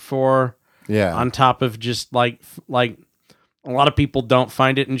nostalgic for. Yeah. On top of just like a lot of people don't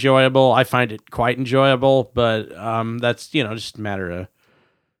find it enjoyable. I find it quite enjoyable, but that's just a matter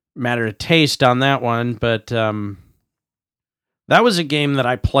of taste on that one. But that was a game that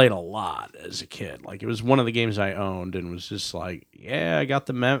I played a lot as a kid. Like, it was one of the games I owned, and was just like, yeah, I got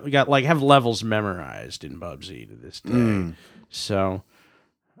have levels memorized in Bubsy to this day. So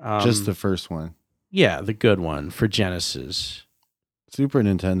Just the first one. yeah, the good one for Genesis. Super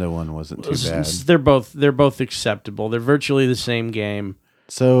Nintendo one wasn't too bad. They're both acceptable. They're virtually the same game.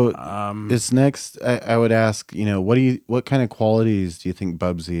 So it's next. I would ask, what kind of qualities do you think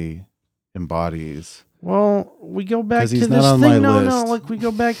Bubsy embodies Well, we go back 'Cause to he's this not on thing. my No, list look, we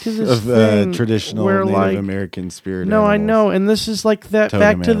go back to this of thing traditional where, Native like, American spirit? No, I animals? know, and this is like that Totem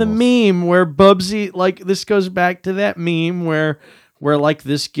back to the animals. meme where Bubsy, like, this goes back to that meme where like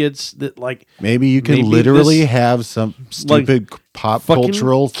this gets that, like, Maybe you can maybe literally this- have some stupid pop fucking-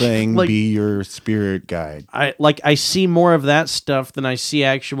 cultural thing like- be your spirit guide. I see more of that stuff than I see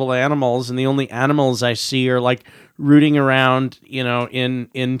actual animals, and the only animals I see are, like, rooting around,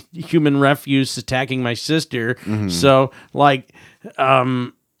 in human refuse attacking my sister. So, like,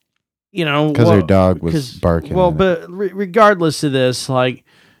 Because her dog was barking. Well, at it. but regardless of this, like,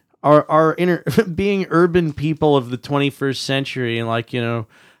 our inner being urban people of the 21st century, and, like, and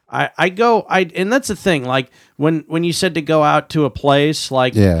that's the thing. Like, when you said to go out to a place,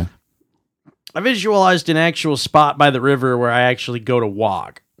 like, yeah. I visualized an actual spot by the river where I actually go to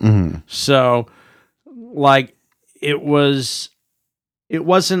walk. Mm-hmm. So, like, it wasn't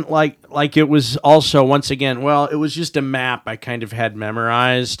like it was also, once again, well, it was just a map I kind of had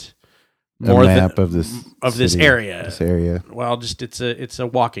memorized. A map of this this city, area. This area. Well, just it's a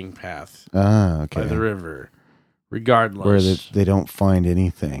walking path Ah, okay. by the river. Regardless, Where they don't find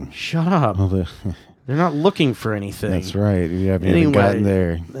anything. shut up. Well, They're not looking for anything. that's right. You haven't even Anyway. gotten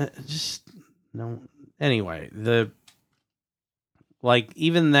there. Just no. Anyway,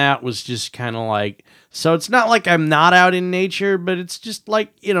 even that was just kind of like, so it's not like I'm not out in nature, but it's just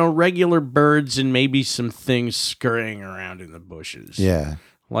like, regular birds and maybe some things scurrying around in the bushes. Yeah.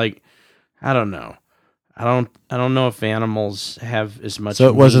 Like, I don't know. I don't know if animals have as much. So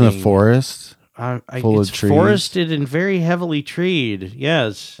it wasn't a meaning. forest? full of It's trees? forested and very heavily treed.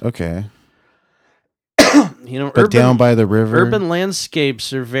 Yes. Okay. Urban, Down by the river? urban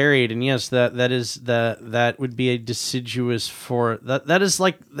landscapes are varied, and yes, that would be a deciduous forest. That is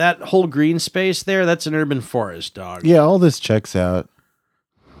like that whole green space there. That's an urban forest, dog. Yeah, all this checks out.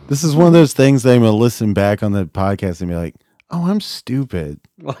 This is one of those things that I'm going to listen back on the podcast and be like, oh, I'm stupid.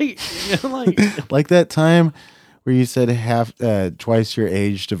 like Like that time where you said twice your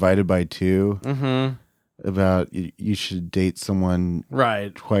age divided by 2 about you should date someone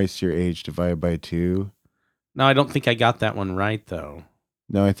right. twice your age divided by 2. No, I don't think I got that one right though,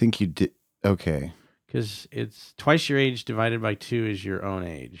 No, I think you did. Okay. because it's twice your age divided by 2 is your own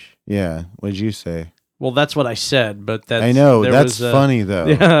age. Yeah. What did you say? Well, that's what I said, but that's I know. there That's was funny, though.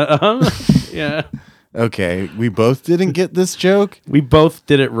 Yeah, yeah. Okay, we both didn't get this joke? We both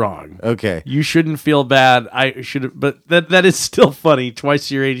did it wrong. Okay. You shouldn't feel bad. I should have, but that is still funny.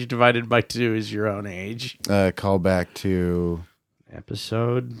 Twice your age divided by 2 is your own age. Call back to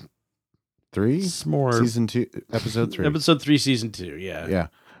Episode 3? it's more Season 2, episode 3. Episode 3, season 2. Yeah. Yeah.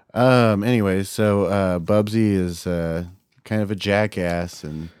 Anyway, so Bubsy is kind of a jackass,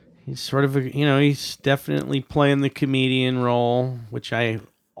 and He's sort of he's definitely playing the comedian role, which I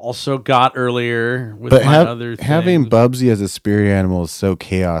also got earlier with my other thing. having Bubsy as a spirit animal is so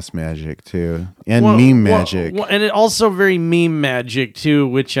chaos magic too, and Well, meme well, magic. well, and it also very meme magic too,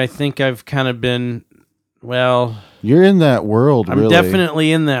 which I think I've kind of been. Well, You're in that world. I'm really.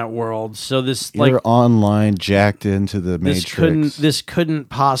 definitely in that world. So this You're online, jacked into the Matrix. this couldn't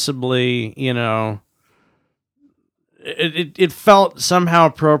possibly, It felt somehow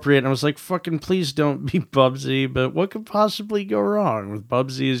appropriate, and I was like, "Fucking please don't be Bubsy." But what could possibly go wrong with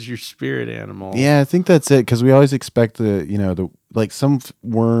Bubsy as your spirit animal? Yeah, I think that's it, because we always expect the like some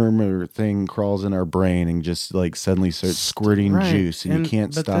worm or thing crawls in our brain and just like suddenly starts squirting Right. juice, and you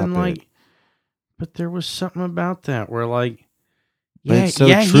can't but stop then, it. like, but there was something about that where, like, But yeah, it's so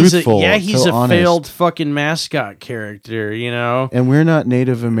he's truthful, he's so a honest. failed fucking mascot character, And we're not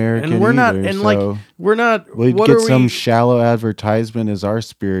Native American, and we're not, either, and so like, we're not. we'd what get are some we? shallow advertisement as our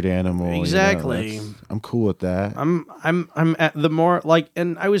spirit animal. Exactly. I'm cool with that. I'm at the more like,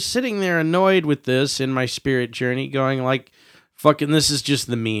 and I was sitting there annoyed with this in my spirit journey, going like, "Fucking, this is just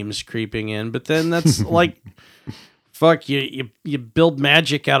the memes creeping in." But then that's like, fuck you build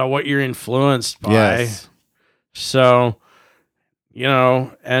magic out of what you're influenced by. Yes. So,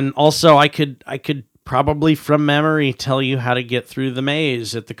 and also I could probably from memory tell you how to get through the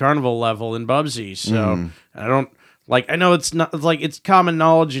maze at the carnival level in Bubsy. So I don't. Like, I know it's not, like, it's common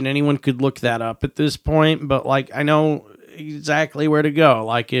knowledge and anyone could look that up at this point, but, like, I know exactly where to go.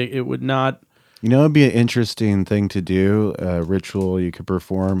 Like, it would not. It'd be an interesting thing to do, a ritual you could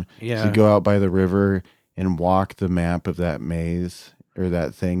perform. Yeah. You go out by the river and walk the map of that maze or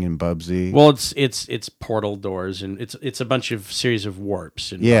that thing in Bubsy. Well, it's portal doors, and it's a bunch of series of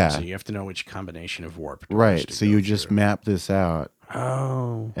warps in Yeah. Bubsy. You have to know which combination of warp doors Right. to So go you just through. map this out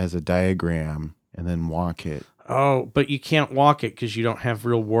Oh. as a diagram and then walk it. Oh, but you can't walk it because you don't have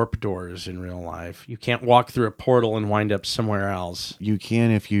real warp doors in real life. You can't walk through a portal and wind up somewhere else. You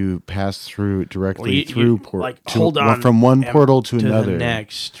can if you pass through directly Well, you- through like, hold on, from one and portal to to another. the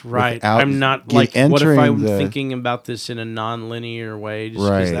next, right? Without I'm not get- like. What if entering I'm the- thinking about this in a non-linear way, just because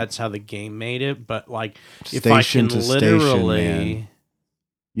Right. that's how the game made it? But like, if I Station can to station, literally, man.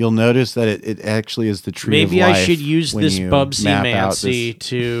 You'll notice that it actually is the tree maybe of I life should use when this you Bubsy map out Mancy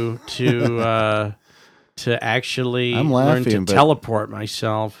to actually I'm learn to laughing, but- teleport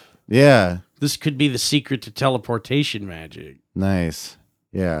myself. Yeah, This could be the secret to teleportation magic. nice.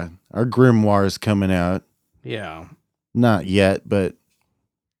 Yeah, our grimoire is coming out. Yeah. Not yet, but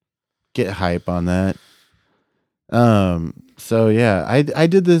get hype on that. So yeah, I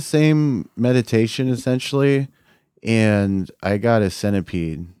did the same meditation essentially, and I got a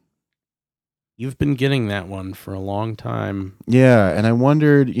centipede. You've been getting that one for a long time. Yeah, and I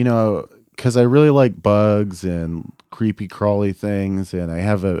wondered, because I really like bugs and creepy crawly things, and I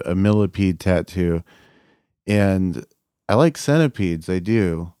have a millipede tattoo, and I like centipedes, I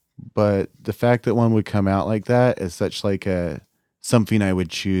do, but the fact that one would come out like that is such like something I would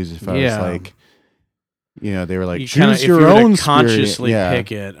choose if I was Yeah. like, they were like, You kinda- choose if your you were to own consciously spirit. Yeah.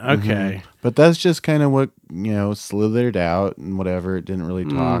 pick it. Okay. But that's just kind of what, slithered out and whatever. It didn't really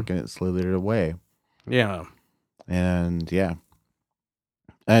talk and it slithered away. Yeah. And yeah.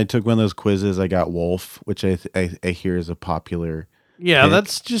 I took one of those quizzes. I got Wolf, which I hear is a popular. Yeah, pick.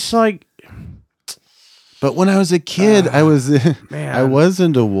 that's just like, But when I was a kid, I was man. I was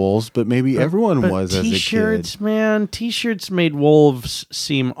into wolves, but maybe everyone but was as a kid. T-shirts, man. T-shirts made wolves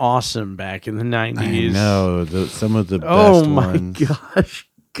seem awesome back in the 90s. I know some of the best Oh my ones. gosh.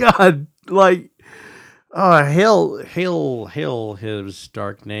 God, like, Hail his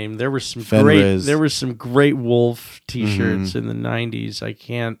dark name. There were some Fenriz. great wolf T-shirts Mm-hmm. in the 90s. I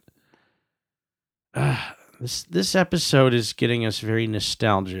can't. This episode is getting us very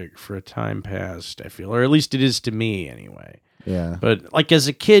nostalgic for a time past, I feel, or at least it is to me anyway. Yeah, But like as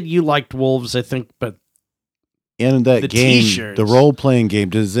a kid, you liked wolves, I think. But and that the game, T-shirts. the role playing game.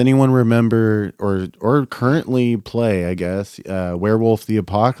 Does anyone remember or currently play? I guess Werewolf the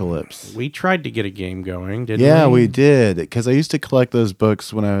Apocalypse. we tried to get a game going, didn't Yeah, we? we did, because I used to collect those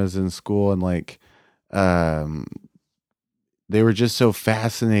books when I was in school, and like, they were just so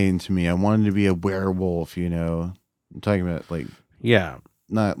fascinating to me. I wanted to be a werewolf. I'm talking about like Yeah.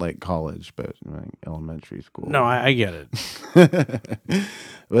 not like college, but like elementary school. No, I get it.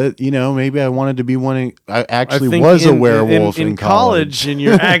 But maybe I wanted to be one. I I actually think was a werewolf in college. In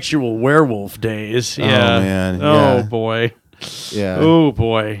your actual werewolf days. Yeah. man, Oh yeah. boy. Yeah, Oh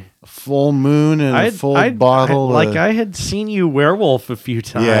boy. full moon and a full bottle. I had seen you werewolf a few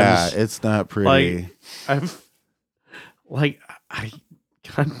times. yeah, it's not pretty. Like I've I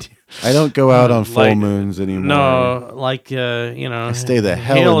can't. I don't go out on full like, moons anymore. No, I stay the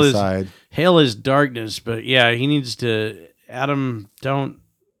hell inside. Hail is darkness, but yeah, he needs to. Adam,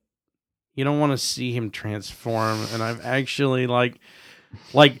 you don't want to see him transform. And I've actually I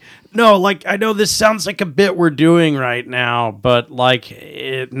know this sounds like a bit we're doing right now, but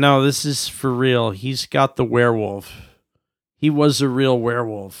no, this is for real. He's got the werewolf. He was a real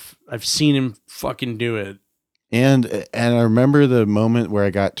werewolf. I've seen him fucking do it. And I remember the moment where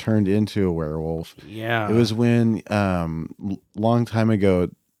I got turned into a werewolf. Yeah. It was when long time ago,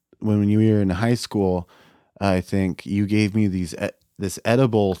 when you were in high school, I think you gave me this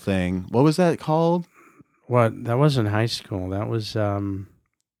edible thing. What was that called? What? That wasn't high school. That was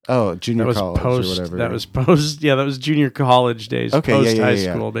junior college or whatever. That was post. Yeah, that was junior college days. Okay, post yeah, high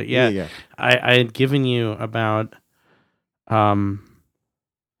yeah. school. But Yeah. I had given you about How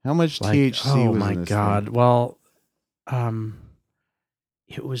much THC oh was my in this god. thing? Well,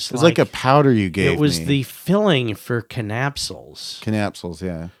 it was It's like a powder you gave me. It was the filling for canapsules, Canapsules,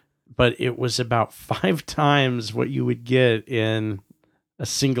 yeah. but it was about 5 times what you would get in a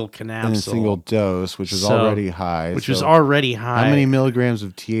single capsule. In a single dose, which was already high. Which was already high. How many milligrams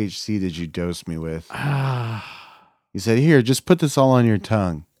of THC did you dose me with? You said, here, just put this all on your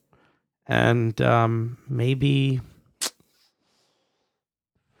tongue. And maybe...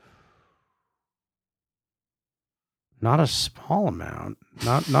 Not a small amount.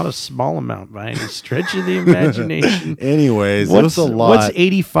 Not a small amount by any stretch of the imagination. Anyways, it was a lot. What's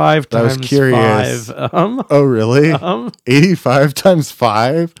 85 I was times curious. 5? Oh, really? 85 times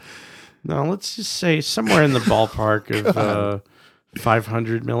 5? No, let's just say somewhere in the ballpark of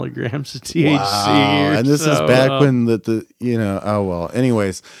 500 milligrams of THC. Wow. And this is back when oh well.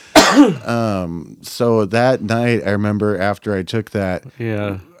 Anyways, so that night I remember after I took that,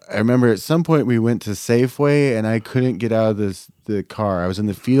 yeah. I remember at some point we went to Safeway and I couldn't get out of the car. I was in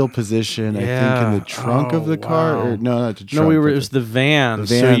the fetal position, I think in the trunk of the car. Wow. Or no, not the trunk. No, it was the van. The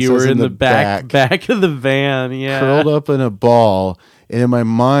van, So you so I was were in in the the back of the van. Yeah. curled up in a ball. And in my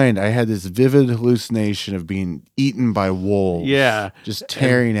mind, I had this vivid hallucination of being eaten by wolves. Yeah. Just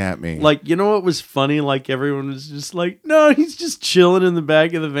tearing at me. You know what was funny? Everyone was just like, no, he's just chilling in the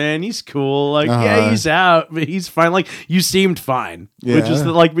back of the van. He's cool. Yeah, he's out, but he's fine. You seemed fine. Yeah. Which is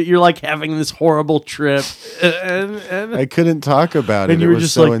but you're having this horrible trip. And I couldn't talk about it. and you It were was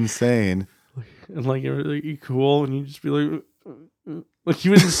just so insane. and you cool, and you just be like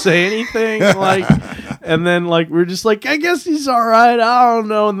you wouldn't say anything, and then we're just I guess he's all right. I don't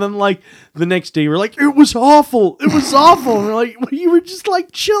know. And then the next day we're it was awful. It was awful. And we're well, you were just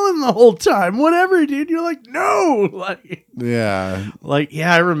chilling the whole time. Whatever, dude. You're no. Yeah.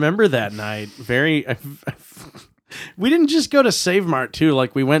 Yeah, I remember that night. Very. We didn't just go to Save Mart too.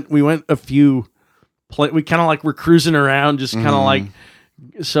 We went a few. We kind of were cruising around, just kind of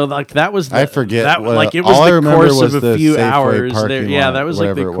So that was I forget that what, it was all I the remember course was of the a few Safeway hours there. parking Yeah, lot, that was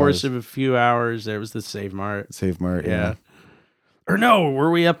whatever the it course was. of a few hours. There was the Save Mart. Save Mart, Yeah. Or no, were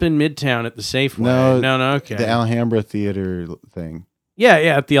we up in Midtown at the Safeway? No, okay. The Alhambra Theater thing. Yeah,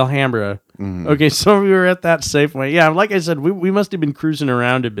 at the Alhambra. Mhm. Okay, so we were at that Safeway. Yeah, like I said, we must have been cruising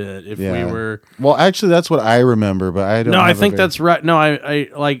around a bit if we were. Well, actually, that's what I remember, but I don't. No, I have a think very- that's right. No,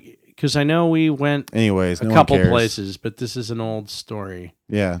 I because I know we went Anyways, a no one couple cares. places, but this is an old story.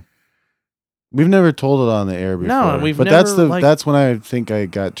 Yeah. We've never told it on the air before. No, we've but never, that's when I think I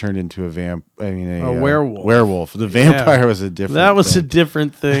got turned into a a werewolf. Werewolf. The vampire was a different. That was a thing.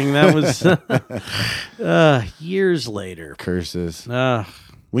 different thing. That was years later. Curses. Ugh.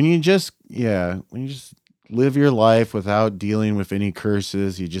 When you just live your life without dealing with any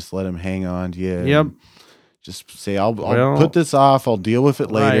curses, you just let them hang on to you. and Yep. Just say, I'll Well, put this off. I'll deal with it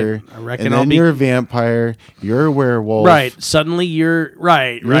later. Right. I reckon And I'll then be you're a vampire. You're a werewolf. right. Suddenly you're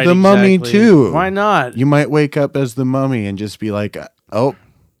right. You're right, the mummy exactly. too. Why not? You might wake up as the mummy and just be like, oh,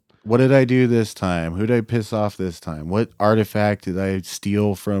 what did I do this time? Who did I piss off this time? What artifact did I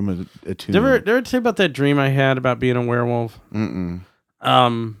steal from a tomb? Did I ever tell you about that dream I had about being a werewolf? Mm-mm.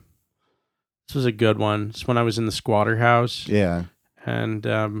 This was a good one. It's when I was in the squatter house. Yeah. And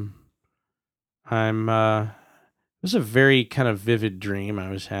it was a very kind of vivid dream I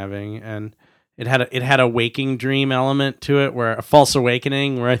was having, and it had a waking dream element to it, where a false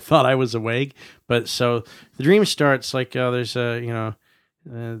awakening, where I thought I was awake. But so the dream starts there's a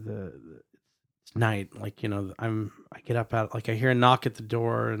the it's night, I'm get up out, like I hear a knock at the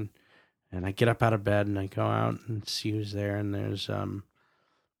door, and I get up out of bed and I go out and see who's there, and there's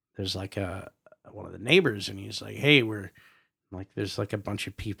like one of the neighbors, and he's like, "Hey, we're like, there's like a bunch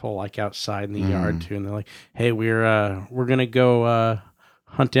of people like outside in the yard too, and they're like, "Hey, we're gonna go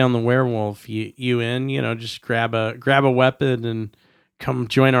hunt down the werewolf. You in? You know, just grab a weapon and come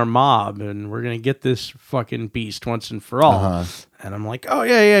join our mob, and we're gonna get this fucking beast once and for all." And I'm like, "Oh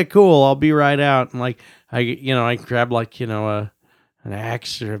yeah, cool. I'll be right out." And like I grab like an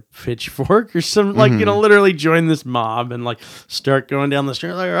axe or a pitchfork or something, like literally join this mob and like start going down the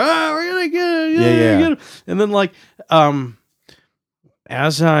street like, "Oh, we're gonna get it, get it." And then like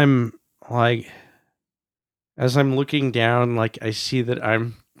as I'm looking down, like I see that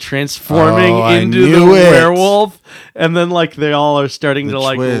I'm transforming into the werewolf, and then like they all are starting to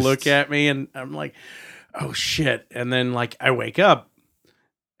like look at me, and I'm like, "Oh shit!" And then like I wake up,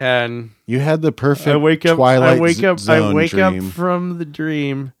 and you had the perfect Twilight Zone I wake dream. up from the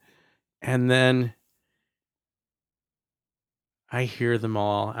dream, and then I hear them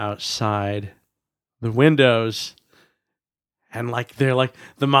all outside the windows. And like they're like,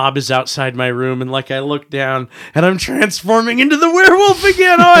 the mob is outside my room, and like I look down and I'm transforming into the werewolf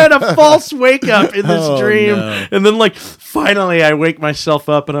again. Oh, I had a false wake up in this dream. No. And then like finally I wake myself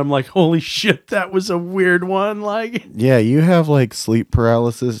up and I'm like, holy shit, that was a weird one. Like, yeah, you have like sleep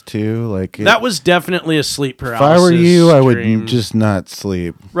paralysis too. Like that was definitely a sleep paralysis. If I were you, I would dream. just not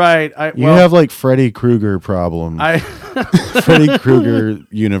sleep. Right. You have like Freddy Krueger problems. Freddy Krueger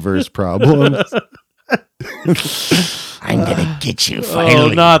universe problems. I'm gonna get you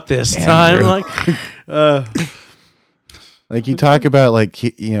finally. Oh, not this time. Like you talk about like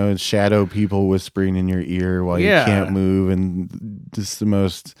shadow people whispering in your ear while you can't move, and just the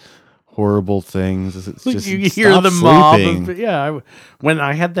most horrible things. It's just you hear the sleeping. mob. When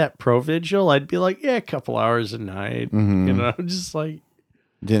I had that Provigil, I'd be like, a couple hours a night. Just like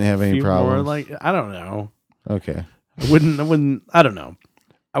didn't have any problems. Like I don't know. Okay. I wouldn't. I don't know.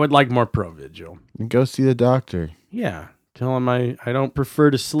 I would like more Provigil. Go see the doctor. Yeah. Tell him I don't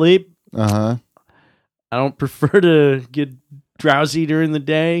prefer to sleep. I don't prefer to get drowsy during the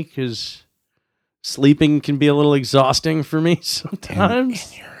day because sleeping can be a little exhausting for me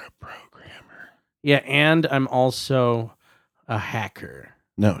sometimes. And you're a programmer. Yeah, and I'm also a hacker.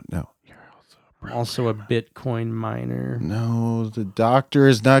 No. I'm also a Bitcoin miner. No, the doctor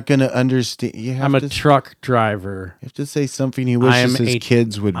is not going to understand. I'm a truck driver. You have to say something he wishes his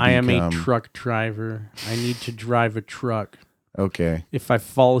kids would become. I am a truck driver. I need to drive a truck. Okay. If I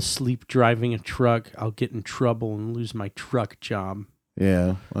fall asleep driving a truck, I'll get in trouble and lose my truck job.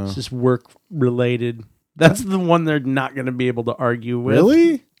 Yeah. Well. It's just work related. That's the one they're not going to be able to argue with.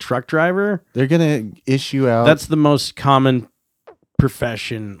 Really? Truck driver? They're going to issue out. That's the most common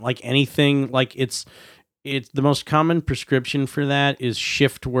profession. Like anything, like it's the most common prescription for that is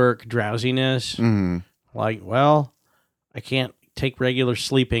shift work, drowsiness. Like, well, I can't take regular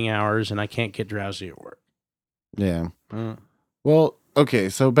sleeping hours and I can't get drowsy at work. Yeah. Well, okay,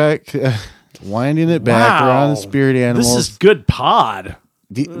 so back winding it back, we're on the spirit animals. This is good pod.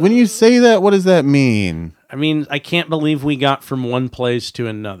 When you say that, what does that mean? I mean, I can't believe we got from one place to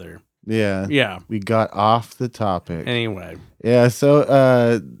another. Yeah. We got off the topic. Anyway. Yeah,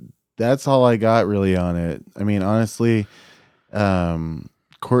 so that's all I got really on it. I mean, honestly,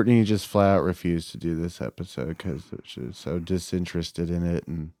 Courtney just flat out refused to do this episode because she was so disinterested in it,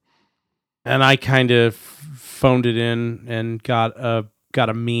 and I kind of phoned it in and got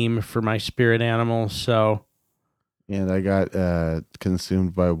a meme for my spirit animal. So, and I got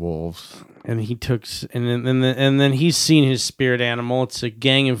consumed by wolves. And he took, and then he's seen his spirit animal. It's a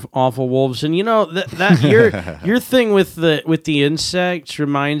gang of awful wolves, and that your thing with the insects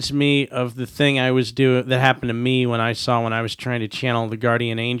reminds me of the thing I was doing that happened to me when I was trying to channel the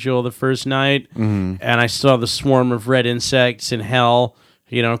guardian angel the first night, and I saw the swarm of red insects in hell,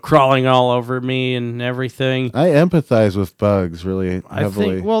 crawling all over me and everything. I empathize with bugs really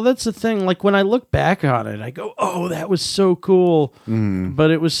heavily. That's the thing. Like when I look back on it, I go, "Oh, that was so cool,"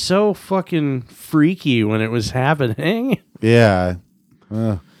 but it was so fucking freaky when it was happening. Yeah.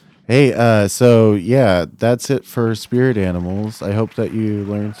 Hey, so yeah, that's it for spirit animals. I hope that you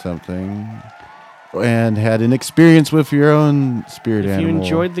learned something and had an experience with your own spirit animal. If you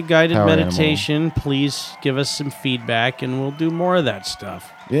enjoyed the guided meditation, please give us some feedback and we'll do more of that stuff.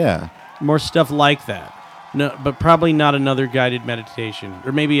 Yeah. More stuff like that. No, but probably not another guided meditation.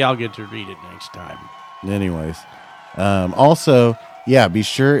 Or maybe I'll get to read it next time. Anyways. Also, yeah, be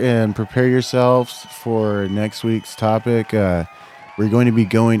sure and prepare yourselves for next week's topic. We're going to be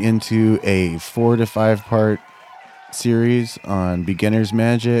going into a 4 to 5 part series on beginner's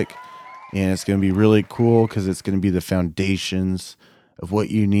magic. And it's going to be really cool because it's going to be the foundations of what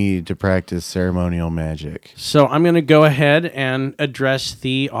you need to practice ceremonial magic. So I'm going to go ahead and address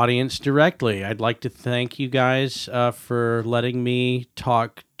the audience directly. I'd like to thank you guys for letting me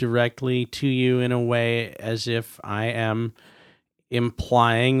talk directly to you in a way as if I am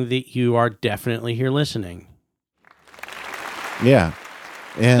implying that you are definitely here listening. Yeah.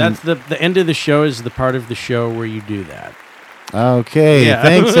 And That's the end of the show is the part of the show where you do that. okay. Yeah.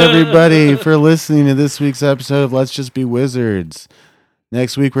 Thanks, everybody, for listening to this week's episode of Let's Just Be Wizards.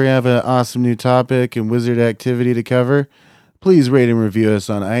 Next week, we're going to have an awesome new topic and wizard activity to cover. Please rate and review us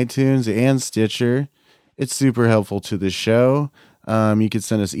on iTunes and Stitcher. It's super helpful to the show. You can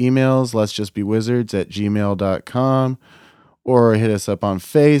send us emails, letsjustbewizards@gmail.com, or hit us up on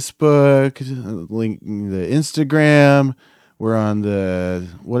Facebook, link the Instagram. We're on the,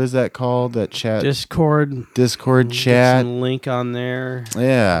 what is that called? That chat? Discord Discord Get chat. some link on there.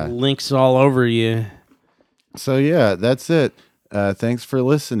 Yeah. Links all over you. So yeah, that's it. Thanks for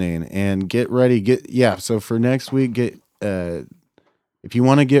listening and get ready. So for next week, if you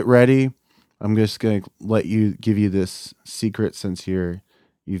want to get ready, I'm just going to give you this secret since you've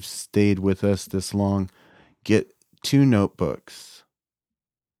stayed with us this long. Get 2 notebooks.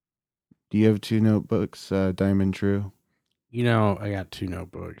 Do you have 2 notebooks, Diamond True? You know, I got 2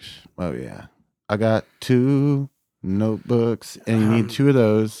 notebooks. Oh yeah. I got 2 notebooks and you need 2 of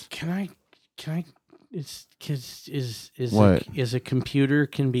those. Can I is What? Is a computer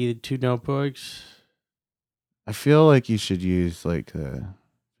can be 2 notebooks? I feel like you should use like the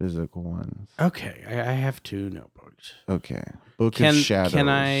physical ones. Okay, I have 2 notebooks. Okay. Book of Shadows. Can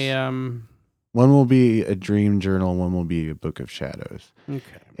I One will be a dream journal, one will be a book of shadows. okay.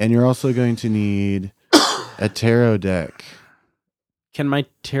 And you're also going to need a tarot deck. Can my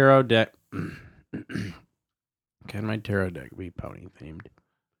tarot deck be pony themed?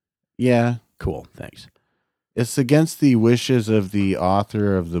 Yeah. Cool, thanks. It's against the wishes of the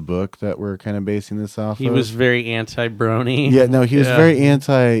author of the book that we're kind of basing this off He of. was very anti-brony. Yeah, no, he was Yeah. very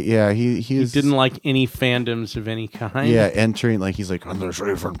anti. Yeah, He he's didn't like any fandoms of any kind. Yeah, entering like he's like, And there's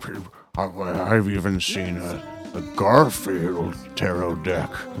even people, I've even seen a Garfield tarot deck.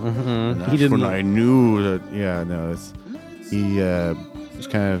 And that's He didn't when I knew that. Yeah, no, he was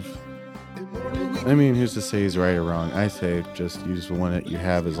kind of. I mean, who's to say he's right or wrong? I say just use the one that you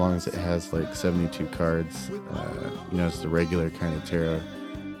have as long as it has like 72 cards. It's the regular kind of tarot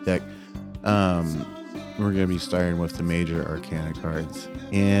deck. We're going to be starting with the major arcana cards.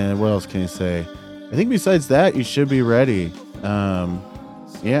 And what else can you say? I think besides that, you should be ready.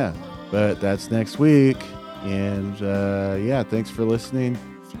 Yeah, but that's next week. And thanks for listening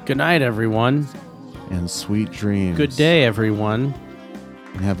Good night, everyone. and sweet dreams. Good day, everyone.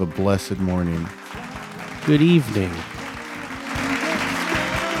 And have a blessed morning. Good evening.